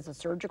standards as a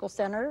surgical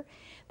center.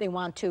 They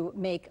want to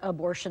make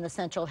abortion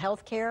essential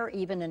health care,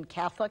 even in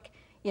Catholic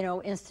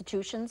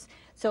institutions.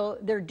 So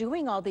they're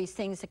doing all these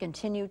things to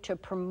continue to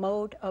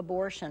promote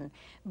abortion,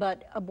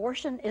 but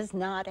abortion is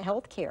not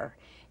health care.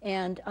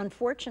 And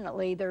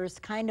unfortunately, there's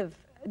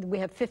we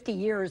have 50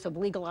 years of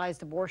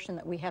legalized abortion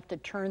that we have to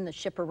turn the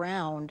ship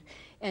around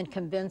and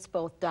convince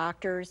both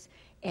doctors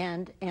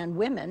and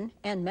women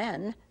and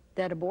men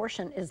that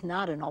abortion is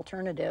not an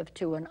alternative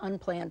to an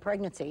unplanned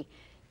pregnancy.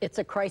 It's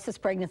a crisis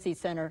pregnancy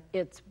center.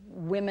 It's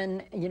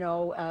women,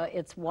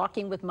 it's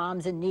walking with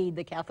moms in need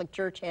the Catholic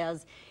Church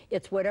has.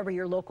 It's whatever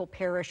your local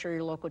parish or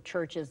your local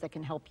church is that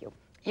can help you.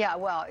 Yeah,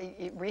 well,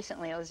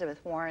 recently Elizabeth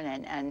Warren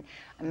and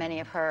many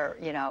of her,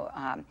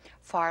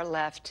 far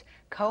left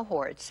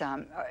cohorts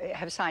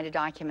have signed a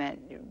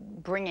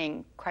document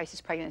bringing crisis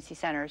pregnancy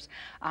centers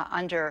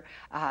under,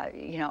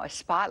 a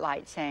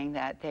spotlight, saying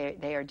that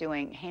they are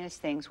doing heinous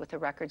things with the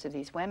records of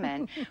these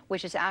women,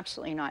 which is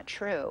absolutely not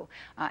true.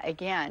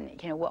 Again,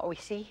 what we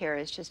see here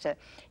is just a,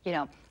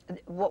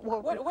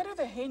 what are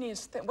the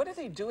heinous what are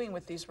they doing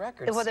with these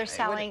records? Well, they're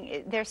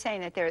selling. They're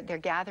saying that they're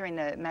gathering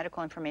the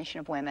medical information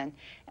of women,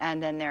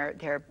 and then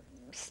they're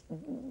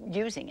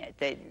using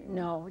it.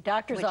 No,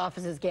 doctors'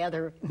 offices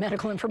gather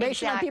medical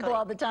information on people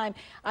all the time.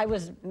 I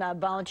was a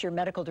volunteer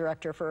medical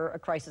director for a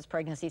crisis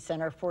pregnancy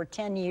center for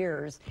 10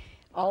 years.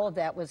 All of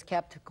that was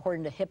kept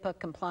according to HIPAA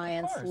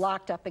compliance,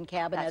 locked up in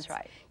cabinets,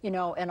 That's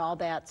right. And all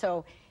that.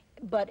 So,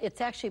 but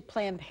it's actually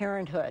Planned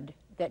Parenthood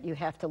that you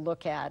have to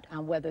look at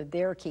on whether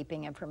they're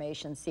keeping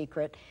information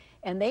secret.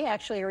 And they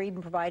actually are even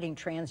providing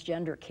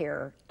transgender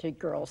care to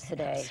girls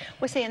today.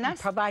 Well, see, and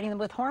that's providing them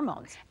with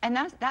hormones. And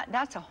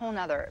that's a whole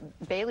nother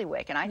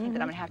bailiwick. And I think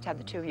that I'm going to have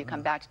the two of you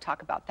come back to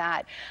talk about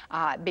that,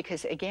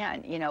 because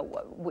again,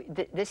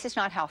 this is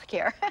not health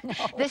care. No.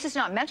 This is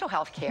not mental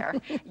health care.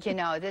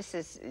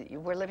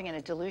 We're living in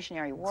a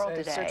delusionary world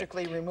today.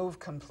 Surgically remove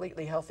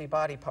completely healthy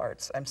body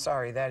parts. I'm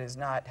sorry, that is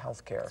not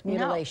health care. It's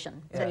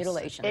mutilation. No. It's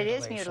mutilation. It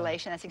is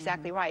mutilation. That's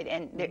exactly right.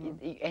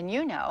 And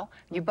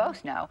you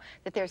both know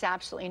that there's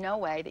absolutely no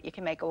way that you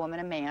can make a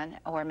woman a man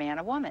or a man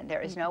a woman. There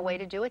is no way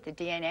to do it. The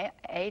DNA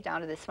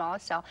down to the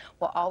smallest cell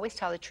will always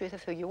tell the truth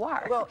of who you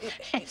are. Well,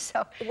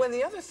 so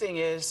the other thing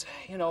is,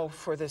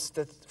 for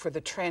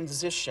the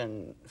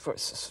transition, for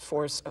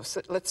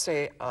let's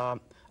say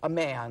a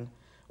man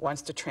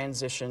wants to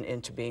transition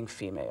into being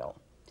female.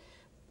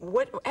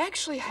 What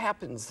actually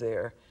happens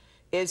there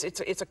is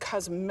it's a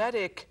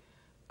cosmetic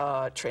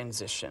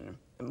transition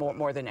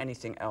more than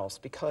anything else,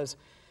 because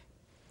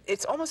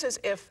it's almost as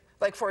if,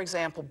 like, for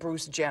example,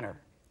 Bruce Jenner.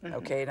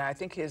 Okay, and I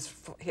think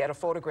he had a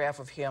photograph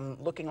of him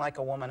looking like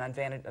a woman on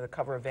the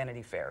cover of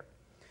Vanity Fair.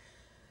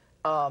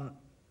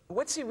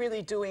 What's he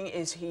really doing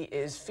is he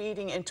is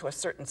feeding into a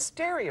certain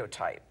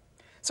stereotype.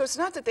 So it's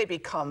not that they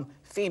become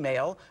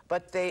female,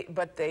 but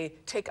they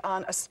take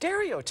on a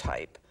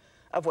stereotype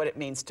of what it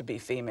means to be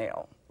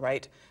female,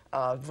 right?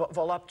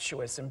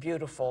 Voluptuous and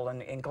beautiful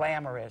and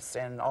glamorous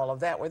and all of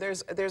that. Where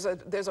there's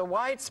a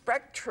wide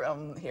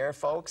spectrum here,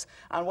 folks,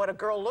 on what a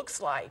girl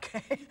looks like.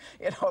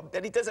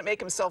 That he doesn't make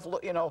himself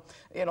look,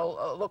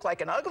 look like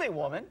an ugly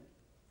woman,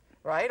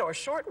 right? Or a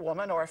short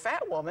woman or a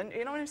fat woman.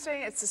 You know what I'm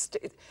saying?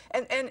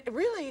 And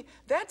really,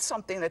 that's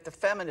something that the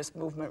feminist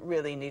movement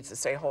really needs to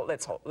say.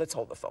 Let's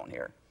hold the phone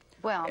here.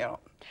 Well,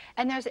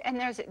 and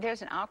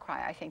there's an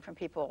outcry, I think, from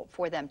people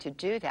for them to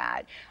do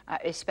that,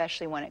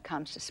 especially when it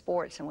comes to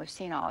sports, and we've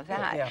seen all of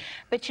that. Yeah.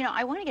 But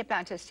I want to get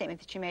back to a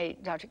statement that you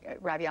made, Dr.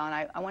 Raviele,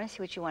 and I want to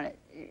see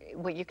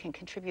what you can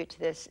contribute to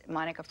this,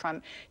 Monica,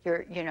 from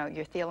your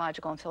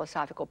theological and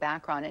philosophical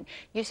background. And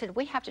you said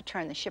we have to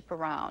turn the ship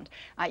around.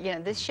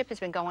 This ship has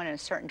been going in a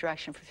certain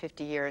direction for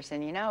 50 years,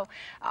 and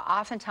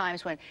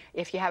oftentimes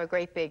if you have a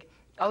great big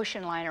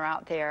ocean liner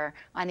out there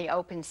on the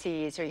open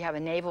seas, or you have a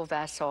naval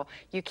vessel,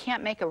 you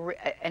can't make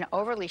an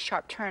overly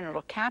sharp turn,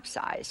 it'll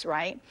capsize,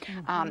 right?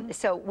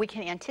 So we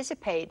can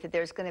anticipate that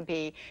there's going to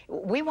be,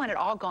 we want it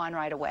all gone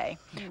right away.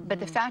 But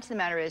the fact of the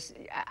matter is,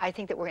 I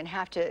think that we're going to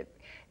have to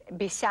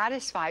be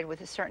satisfied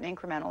with a certain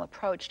incremental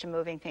approach to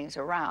moving things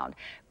around,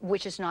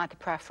 which is not the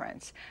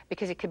preference,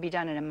 because it could be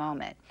done in a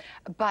moment.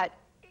 But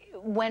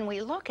when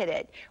we look at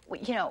it,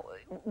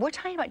 we're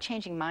talking about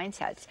changing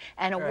mindsets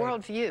and a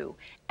worldview,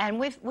 and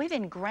we've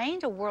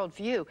ingrained a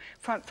worldview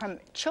from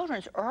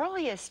children's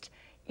earliest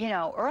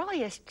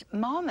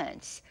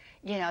moments.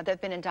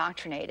 They've been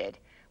indoctrinated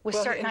with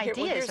certain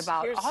ideas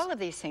about all of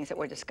these things that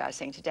we're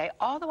discussing today,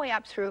 all the way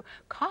up through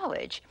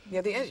college.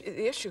 Yeah,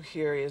 the issue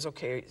here is,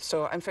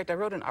 so in fact I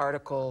wrote an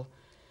article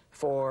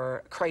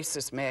for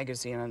Crisis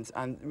magazine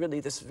on really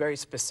this very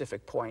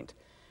specific point.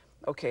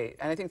 Okay,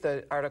 and I think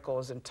the article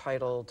is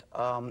entitled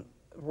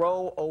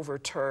Roe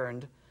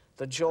Overturned,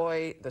 the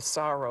Joy, the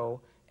Sorrow,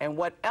 and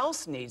What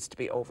Else Needs to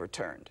be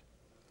Overturned.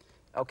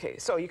 Okay,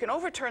 so you can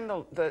overturn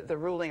the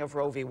ruling of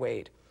Roe v.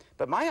 Wade,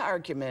 but my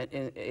argument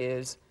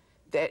is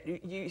that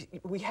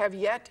we have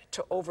yet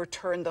to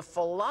overturn the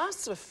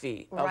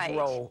philosophy of Right.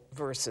 Roe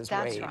versus Wade.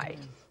 That's right.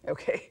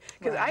 Okay,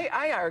 because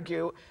I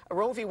argue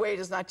Roe v. Wade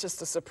is not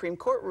just a Supreme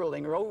Court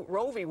ruling.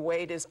 Roe v.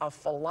 Wade is a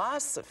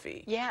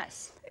philosophy.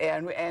 Yes.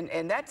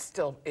 And that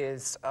still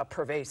is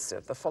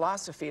pervasive. The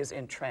philosophy is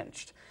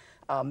entrenched.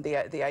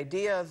 The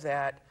idea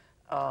that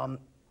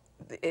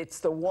it's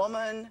the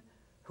woman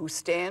who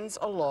stands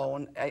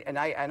alone, and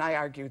I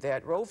argue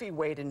that Roe v.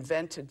 Wade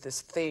invented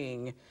this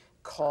thing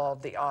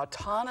called the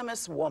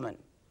autonomous woman,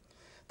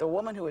 the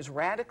woman who is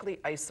radically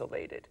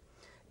isolated.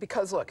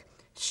 Because look,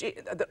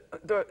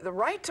 the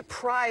right to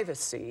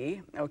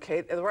privacy,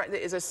 okay,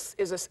 is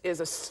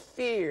a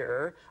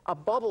sphere, a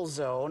bubble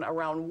zone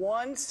around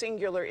one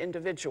singular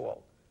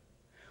individual,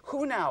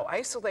 who now,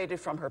 isolated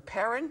from her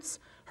parents,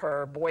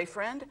 her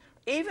boyfriend,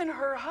 even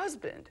her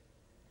husband,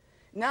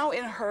 now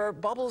in her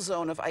bubble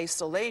zone of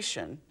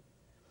isolation,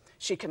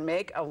 she can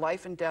make a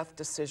life and death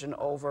decision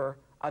over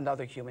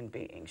another human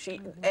being.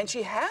 And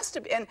she has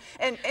to be, and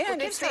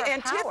it's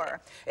the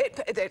power.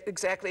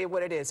 Exactly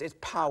what it is. It's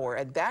power,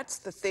 and that's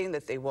the thing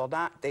that they will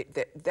not.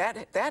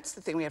 That's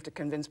the thing we have to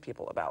convince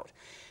people about.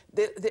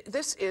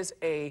 This is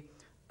a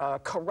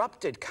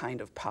corrupted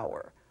kind of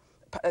power,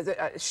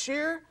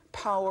 sheer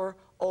power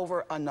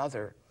over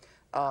another.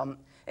 And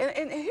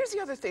here's the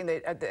other thing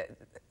that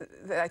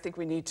I think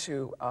we need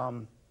to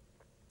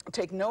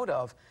take note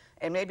of.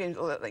 And maybe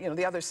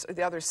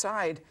the other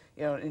side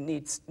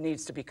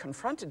needs to be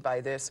confronted by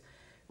this.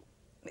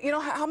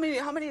 How many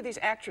of these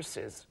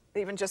actresses?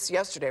 Even just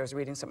yesterday, I was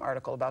reading some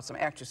article about some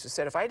actress who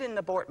said, if I didn't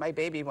abort my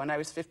baby when I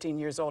was 15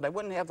 years old, I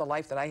wouldn't have the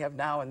life that I have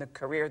now and the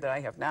career that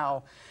I have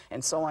now,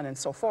 and so on and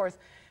so forth.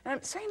 And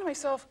I'm saying to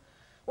myself,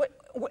 when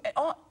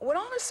all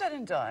is said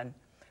and done,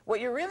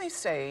 what you're really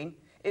saying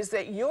is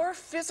that your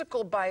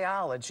physical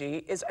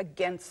biology is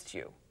against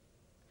you.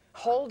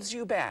 Holds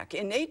you back,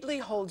 innately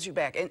holds you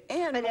back, But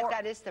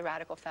that is the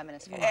radical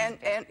feminist philosophy.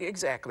 And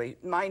exactly,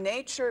 my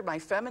nature, my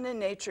feminine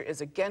nature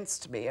is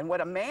against me, and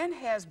what a man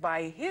has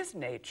by his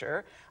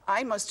nature,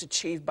 I must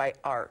achieve by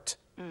art.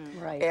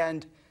 Right.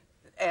 And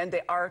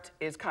the art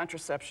is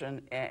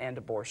contraception and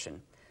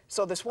abortion.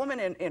 So this woman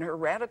in her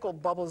radical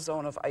bubble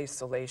zone of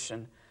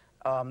isolation,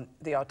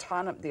 the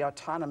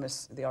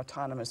autonomous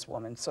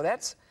woman. So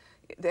that's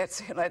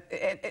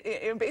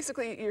and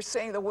basically you're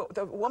saying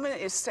the woman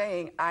is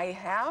saying, I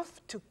have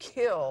to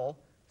kill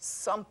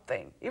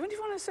something, even if you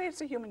want to say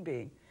it's a human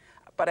being,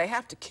 but I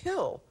have to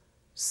kill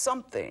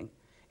something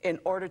in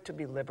order to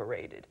be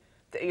liberated.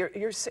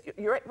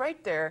 You're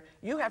right there.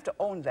 You have to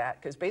own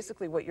that, because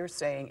basically what you're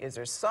saying is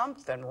there's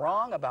something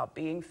wrong about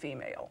being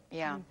female.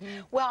 Yeah.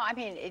 Well, I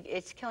mean,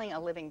 it's killing a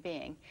living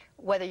being.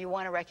 Whether you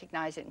want to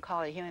recognize it and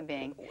call it a human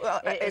being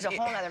is a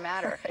whole other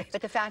matter. Right.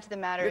 But the fact of the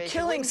matter is,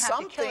 you're killing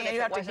something, and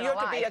you have to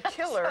be a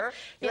killer. So,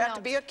 you have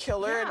to be a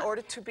killer in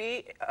order to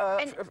be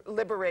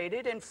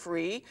liberated and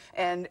free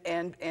and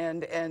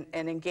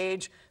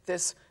engage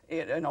this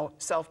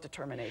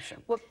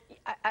self-determination. Well,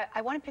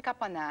 I want to pick up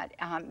on that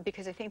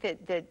because I think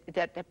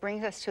that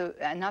brings us to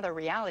another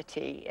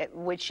reality,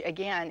 which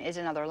again is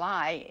another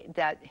lie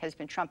that has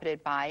been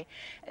trumpeted by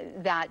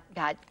that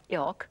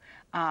ilk.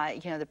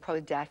 The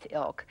pro-death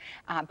ilk.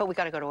 But we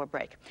got to go to a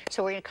break.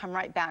 So we're going to come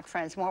right back,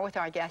 friends. More with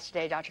our guest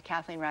today, Dr.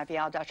 Kathleen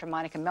Raviele, Dr.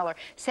 Monica Miller,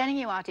 sending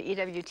you out to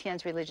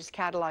EWTN's religious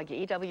catalog,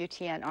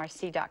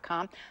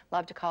 EWTNRC.com.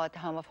 Love to call it the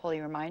home of holy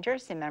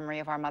reminders in memory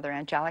of our mother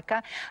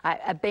Angelica.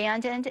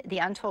 Abandoned, the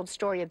untold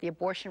story of the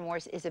abortion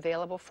wars is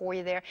available for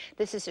you there.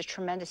 This is a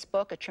tremendous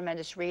book, a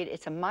tremendous read.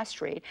 It's a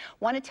must read.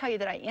 Want to tell you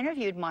that I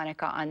interviewed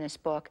Monica on this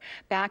book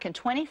back in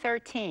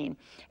 2013,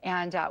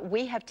 and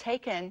we have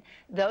taken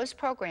those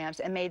programs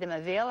and made them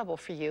available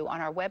for you on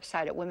our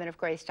website at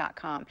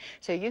womenofgrace.com.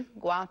 So you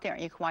can go out there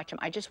and you can watch them.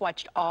 I just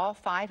watched all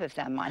 5 of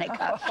them,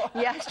 Monica,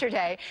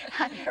 yesterday.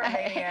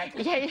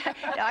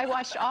 I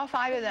watched all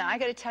 5 of them. I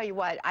got to tell you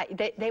what,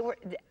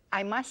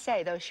 I must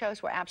say, those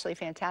shows were absolutely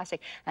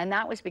fantastic, and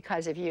that was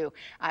because of you.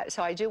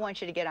 So I do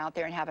want you to get out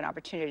there and have an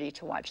opportunity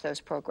to watch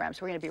those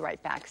programs. We're going to be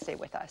right back. Stay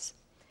with us.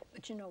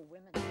 But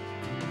women...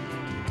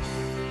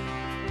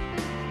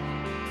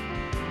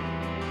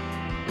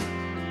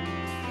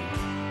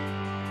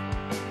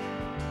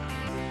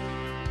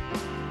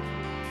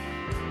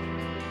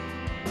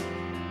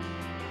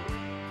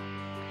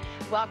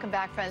 Welcome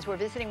back, friends. We're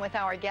visiting with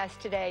our guests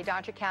today,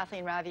 Dr.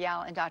 Kathleen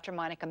Raviele and Dr.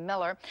 Monica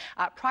Miller.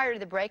 Prior to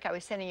the break, I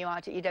was sending you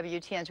out to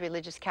EWTN's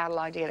religious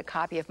catalog to get a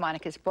copy of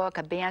Monica's book,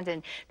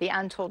 Abandoned, the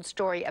Untold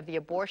Story of the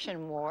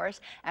Abortion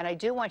Wars. And I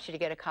do want you to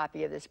get a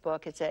copy of this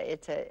book. It's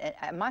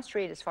a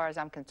must-read as far as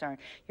I'm concerned.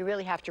 You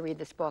really have to read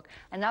this book.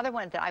 Another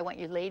one that I want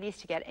you ladies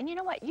to get, and you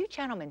know what, you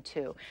gentlemen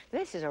too,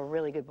 this is a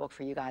really good book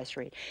for you guys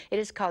to read. It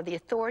is called The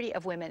Authority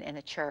of Women in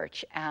the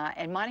Church.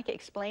 And Monica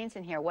explains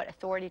in here what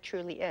authority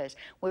truly is.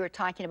 We were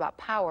talking about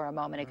power a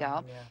moment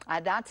ago.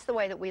 That's the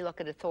way that we look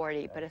at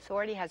authority, but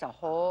authority has a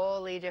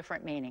wholly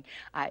different meaning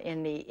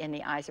in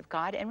the eyes of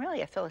God, and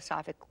really a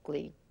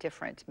philosophically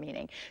different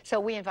meaning. So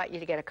we invite you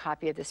to get a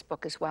copy of this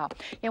book as well.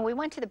 You know, we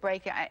went to the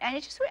break there,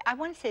 and I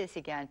want to say this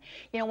again.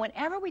 You know,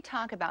 whenever we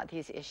talk about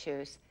these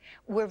issues,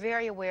 we're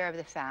very aware of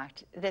the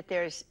fact that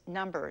there's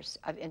numbers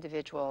of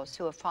individuals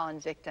who have fallen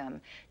victim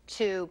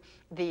to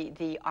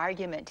the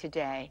argument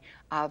today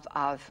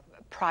of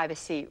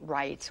privacy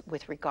rights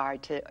with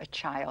regard to a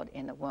child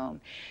in the womb.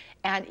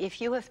 And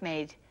if you have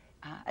made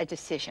a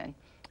decision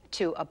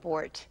to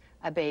abort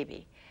a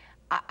baby,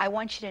 I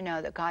want you to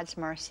know that God's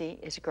mercy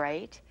is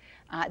great,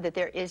 that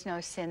there is no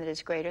sin that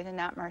is greater than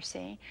that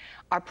mercy.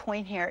 Our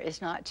point here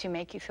is not to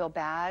make you feel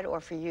bad or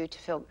for you to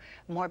feel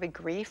morbid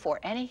grief or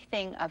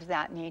anything of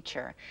that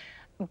nature.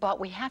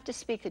 But we have to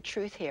speak the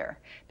truth here,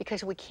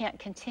 because we can't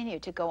continue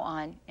to go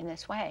on in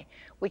this way.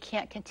 We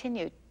can't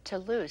continue to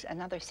lose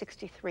another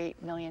 63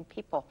 million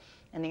people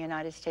in the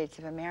United States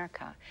of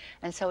America.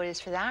 And so it is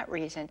for that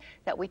reason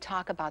that we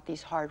talk about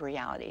these hard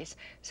realities.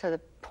 So the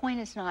point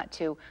is not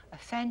to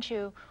offend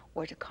you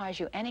or to cause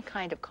you any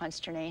kind of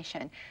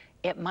consternation.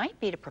 It might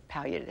be to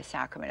propel you to the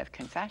sacrament of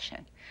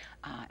confession,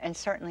 and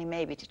certainly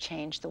maybe to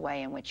change the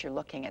way in which you're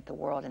looking at the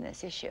world in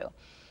this issue.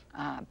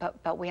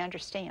 But we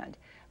understand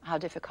how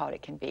difficult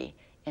it can be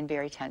in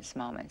very tense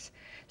moments.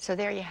 So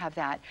there you have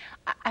that.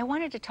 I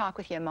wanted to talk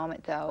with you a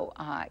moment, though,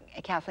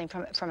 Kathleen,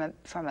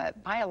 from a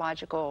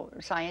biological,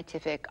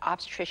 scientific,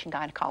 obstetrician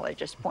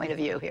gynecologist point of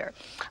view here.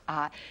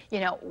 You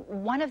know,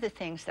 one of the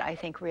things that I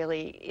think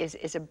really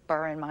is a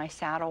burr in my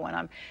saddle when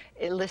I'm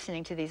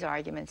listening to these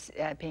arguments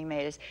being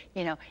made is,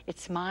 you know,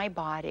 it's my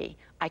body.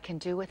 I can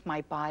do with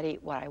my body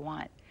what I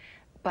want.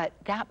 But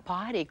that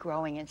body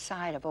growing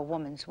inside of a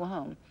woman's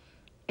womb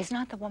is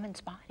not the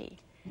woman's body.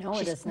 No,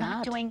 it is not. She's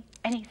not doing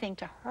anything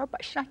to her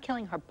body. She's not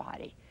killing her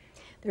body.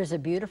 There's a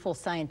beautiful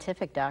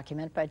scientific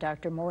document by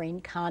Dr.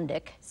 Maureen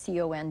Kondic,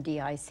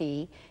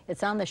 C-O-N-D-I-C.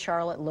 It's on the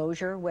Charlotte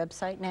Lozier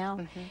website now.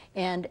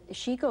 And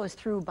she goes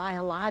through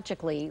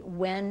biologically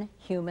when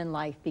human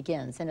life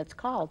begins. And it's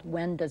called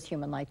When Does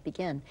Human Life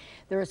Begin?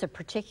 There is a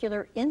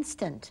particular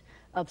instant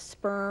of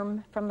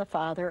sperm from the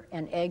father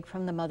and egg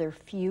from the mother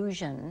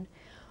fusion,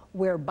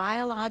 where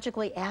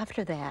biologically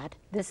after that,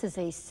 this is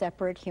a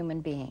separate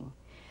human being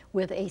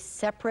with a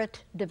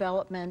separate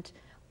development,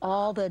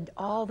 all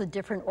the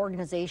different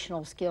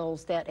organizational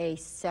skills that a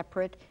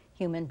separate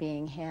human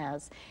being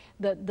has.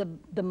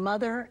 The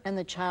mother and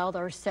the child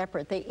are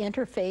separate. They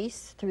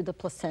interface through the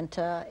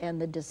placenta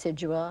and the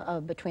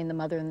decidua between the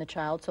mother and the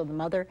child, so the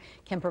mother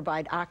can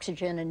provide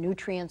oxygen and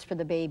nutrients for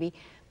the baby,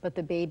 but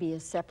the baby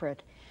is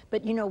separate.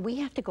 But you know, we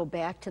have to go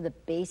back to the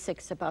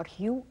basics about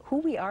who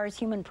we are as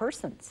human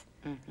persons.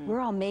 We're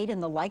all made in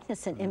the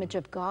likeness and image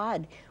of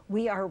God.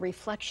 We are a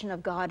reflection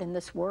of God in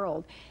this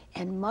world.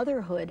 And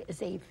motherhood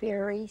is a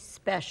very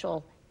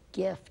special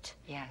gift.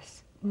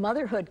 Yes.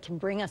 Motherhood can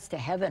bring us to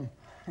heaven.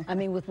 I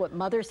mean, with what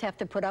mothers have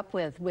to put up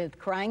with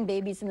crying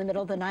babies in the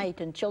middle of the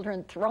night and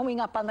children throwing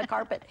up on the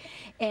carpet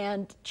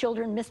and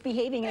children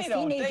misbehaving as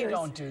teenagers. They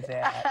don't do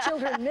that.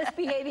 Children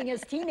misbehaving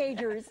as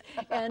teenagers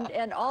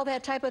and all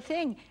that type of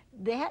thing.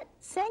 That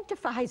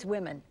sanctifies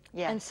women.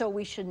 Yes. And so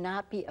we should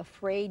not be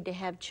afraid to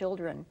have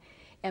children.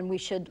 And we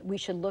should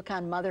look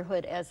on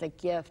motherhood as a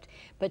gift.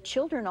 But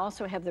children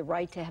also have the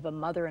right to have a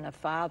mother and a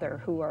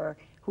father who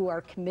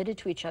are committed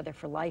to each other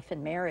for life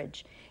and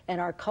marriage. And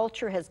our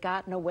culture has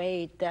gotten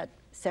away that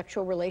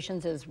sexual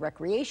relations is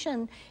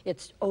recreation,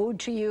 it's owed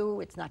to you,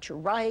 it's not your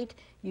right.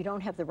 You don't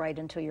have the right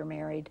until you're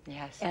married.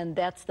 Yes. And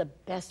that's the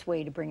best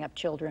way to bring up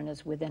children,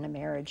 is within a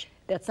marriage.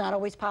 That's not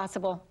always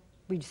possible.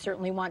 We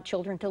certainly want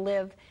children to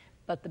live,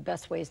 but the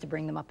best way is to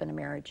bring them up in a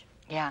marriage.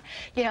 Yeah,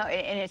 you know,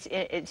 and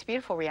it's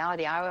beautiful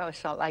reality. I always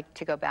felt like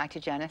to go back to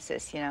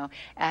Genesis, you know,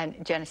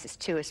 and Genesis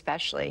 2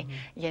 especially.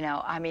 You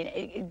know, I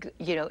mean,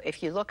 you know,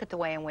 if you look at the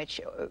way in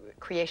which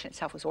creation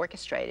itself was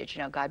orchestrated,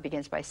 you know, God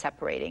begins by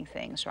separating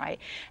things, right?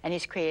 And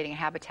He's creating a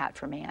habitat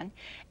for man,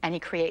 and He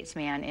creates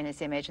man in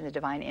His image, in the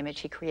divine image.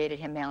 He created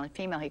him male and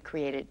female. He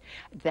created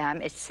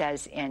them. It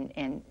says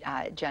in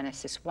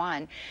Genesis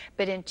 1,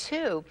 but in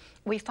 2,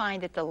 we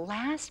find that the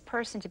last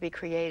person to be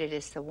created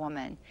is the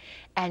woman,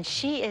 and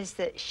she is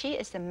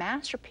the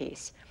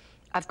masterpiece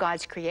of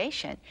God's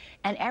creation,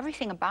 and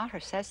everything about her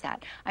says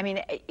that. I mean,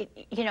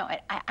 you know,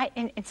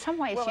 in some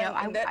ways, well, you know,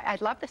 I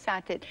love the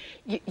fact that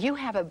you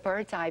have a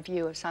bird's eye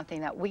view of something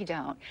that we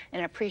don't,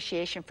 an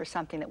appreciation for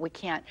something that we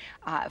can't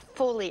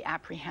fully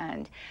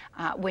apprehend.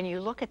 When you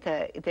look at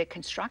the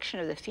construction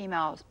of the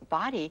female's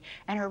body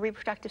and her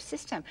reproductive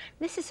system,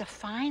 this is a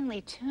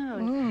finely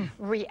tuned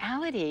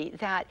reality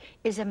that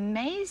is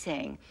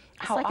amazing.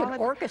 It's like an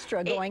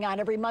orchestra going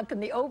on every month in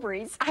the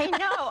ovaries. I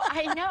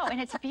know,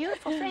 and it's a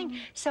beautiful thing.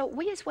 So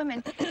we as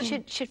women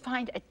should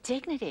find a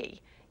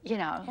dignity, you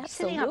know,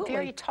 sitting up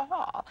very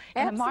tall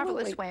in a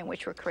marvelous way in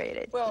which we're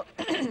created. Well,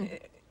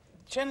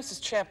 Genesis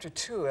chapter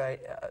 2,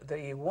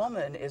 the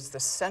woman is the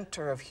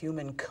center of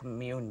human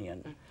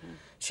communion.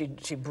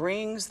 She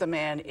brings the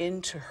man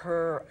into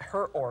her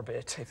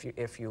orbit,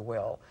 if you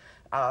will.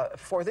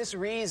 For this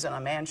reason,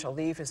 a man shall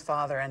leave his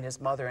father and his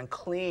mother and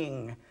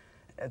cling,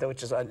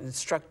 which is an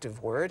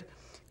instructive word,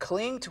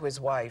 cling to his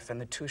wife,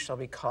 and the two shall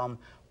become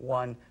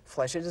one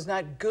flesh. It is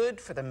not good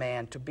for the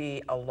man to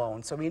be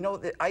alone. So we know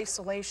that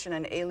isolation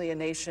and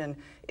alienation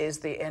is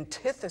the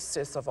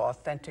antithesis of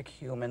authentic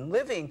human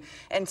living.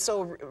 And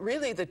so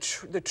really the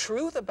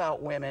truth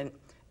about women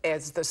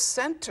as the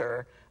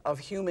center of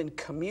human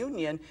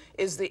communion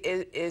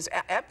is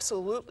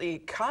absolutely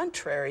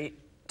contrary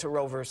to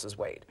Roe versus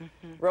Wade.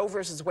 Roe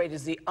versus Wade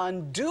is the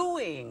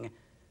undoing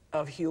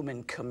of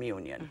human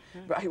communion.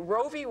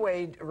 Roe v.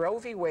 Wade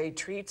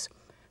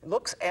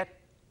looks at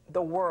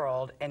the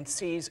world and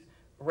sees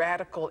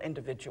radical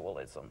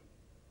individualism,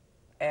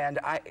 and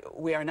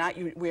we are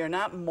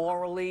not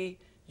morally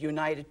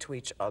united to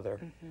each other.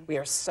 We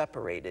are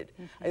separated.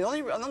 The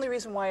only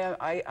reason why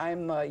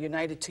I'm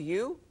united to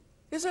you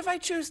is if I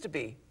choose to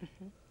be,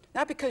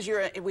 not because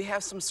we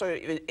have some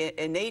sort of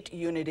innate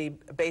unity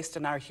based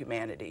on our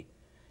humanity.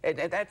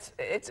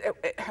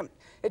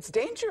 It's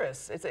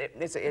dangerous.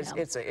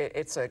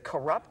 It's a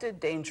corrupted,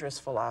 dangerous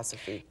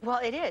philosophy.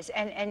 Well, it is,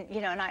 and you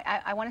know, and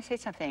I want to say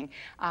something.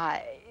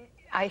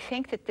 I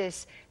think that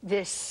this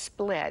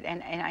split,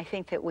 and I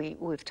think that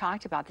we've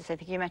talked about this. I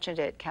think you mentioned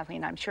it,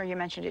 Kathleen. I'm sure you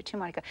mentioned it too,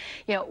 Monica.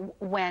 You know,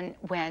 when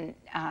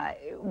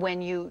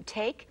you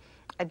take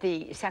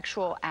the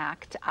sexual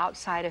act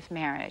outside of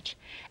marriage,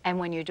 and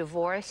when you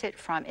divorce it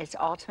from its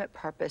ultimate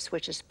purpose,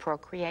 which is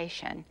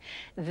procreation,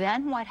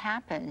 then what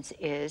happens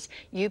is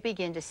you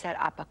begin to set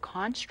up a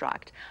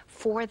construct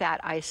for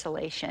that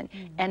isolation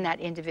and that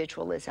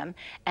individualism.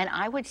 And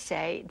I would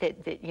say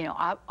that you know,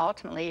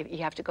 ultimately,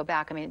 you have to go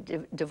back. I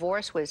mean,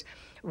 divorce was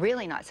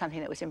really not something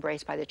that was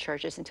embraced by the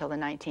churches until the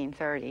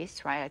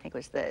 1930s, right? I think it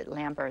was the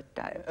Lambert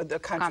the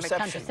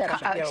contraception.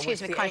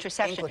 Excuse me,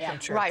 contraception.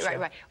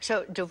 Right.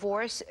 So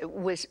divorce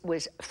was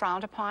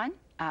frowned upon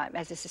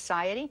as a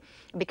society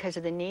because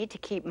of the need to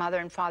keep mother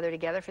and father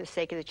together for the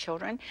sake of the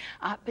children.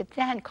 But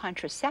then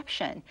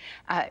contraception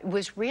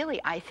was really,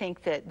 I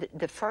think,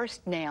 the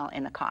first nail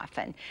in the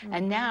coffin.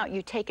 And now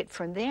you take it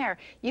from there,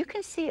 you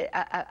can see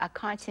a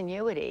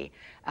continuity,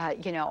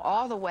 you know,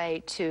 all the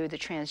way to the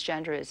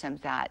transgenderism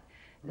that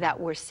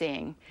we're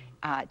seeing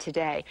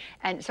today.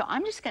 And so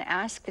I'm just going to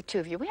ask the two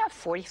of you, we have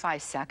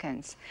 45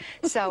 seconds.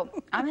 So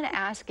I'm going to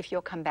ask if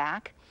you'll come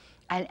back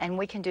and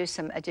we can do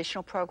some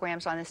additional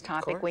programs on this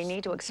topic. We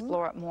need to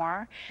explore it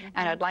more.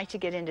 And I'd like to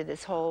get into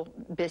this whole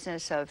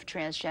business of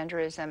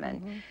transgenderism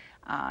and,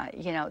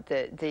 you know,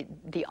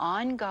 the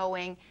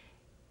ongoing,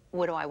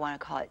 what do I want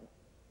to call it,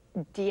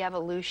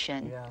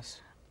 de-evolution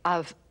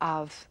of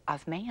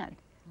man.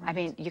 I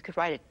mean, you could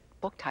write a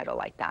book title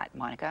like that,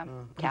 Monica,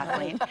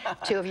 Kathleen.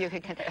 Two of you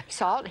could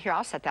Salt. Here,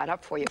 I'll set that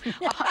up for you.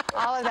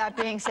 All of that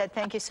being said,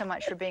 thank you so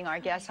much for being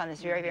our guest on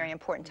this very, very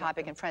important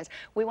topic. And friends,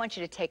 we want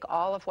you to take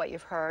all of what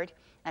you've heard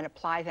and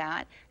apply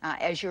that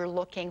as you're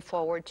looking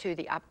forward to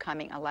the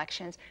upcoming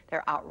elections.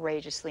 They're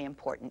outrageously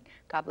important.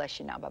 God bless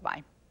you now.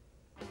 Bye-bye.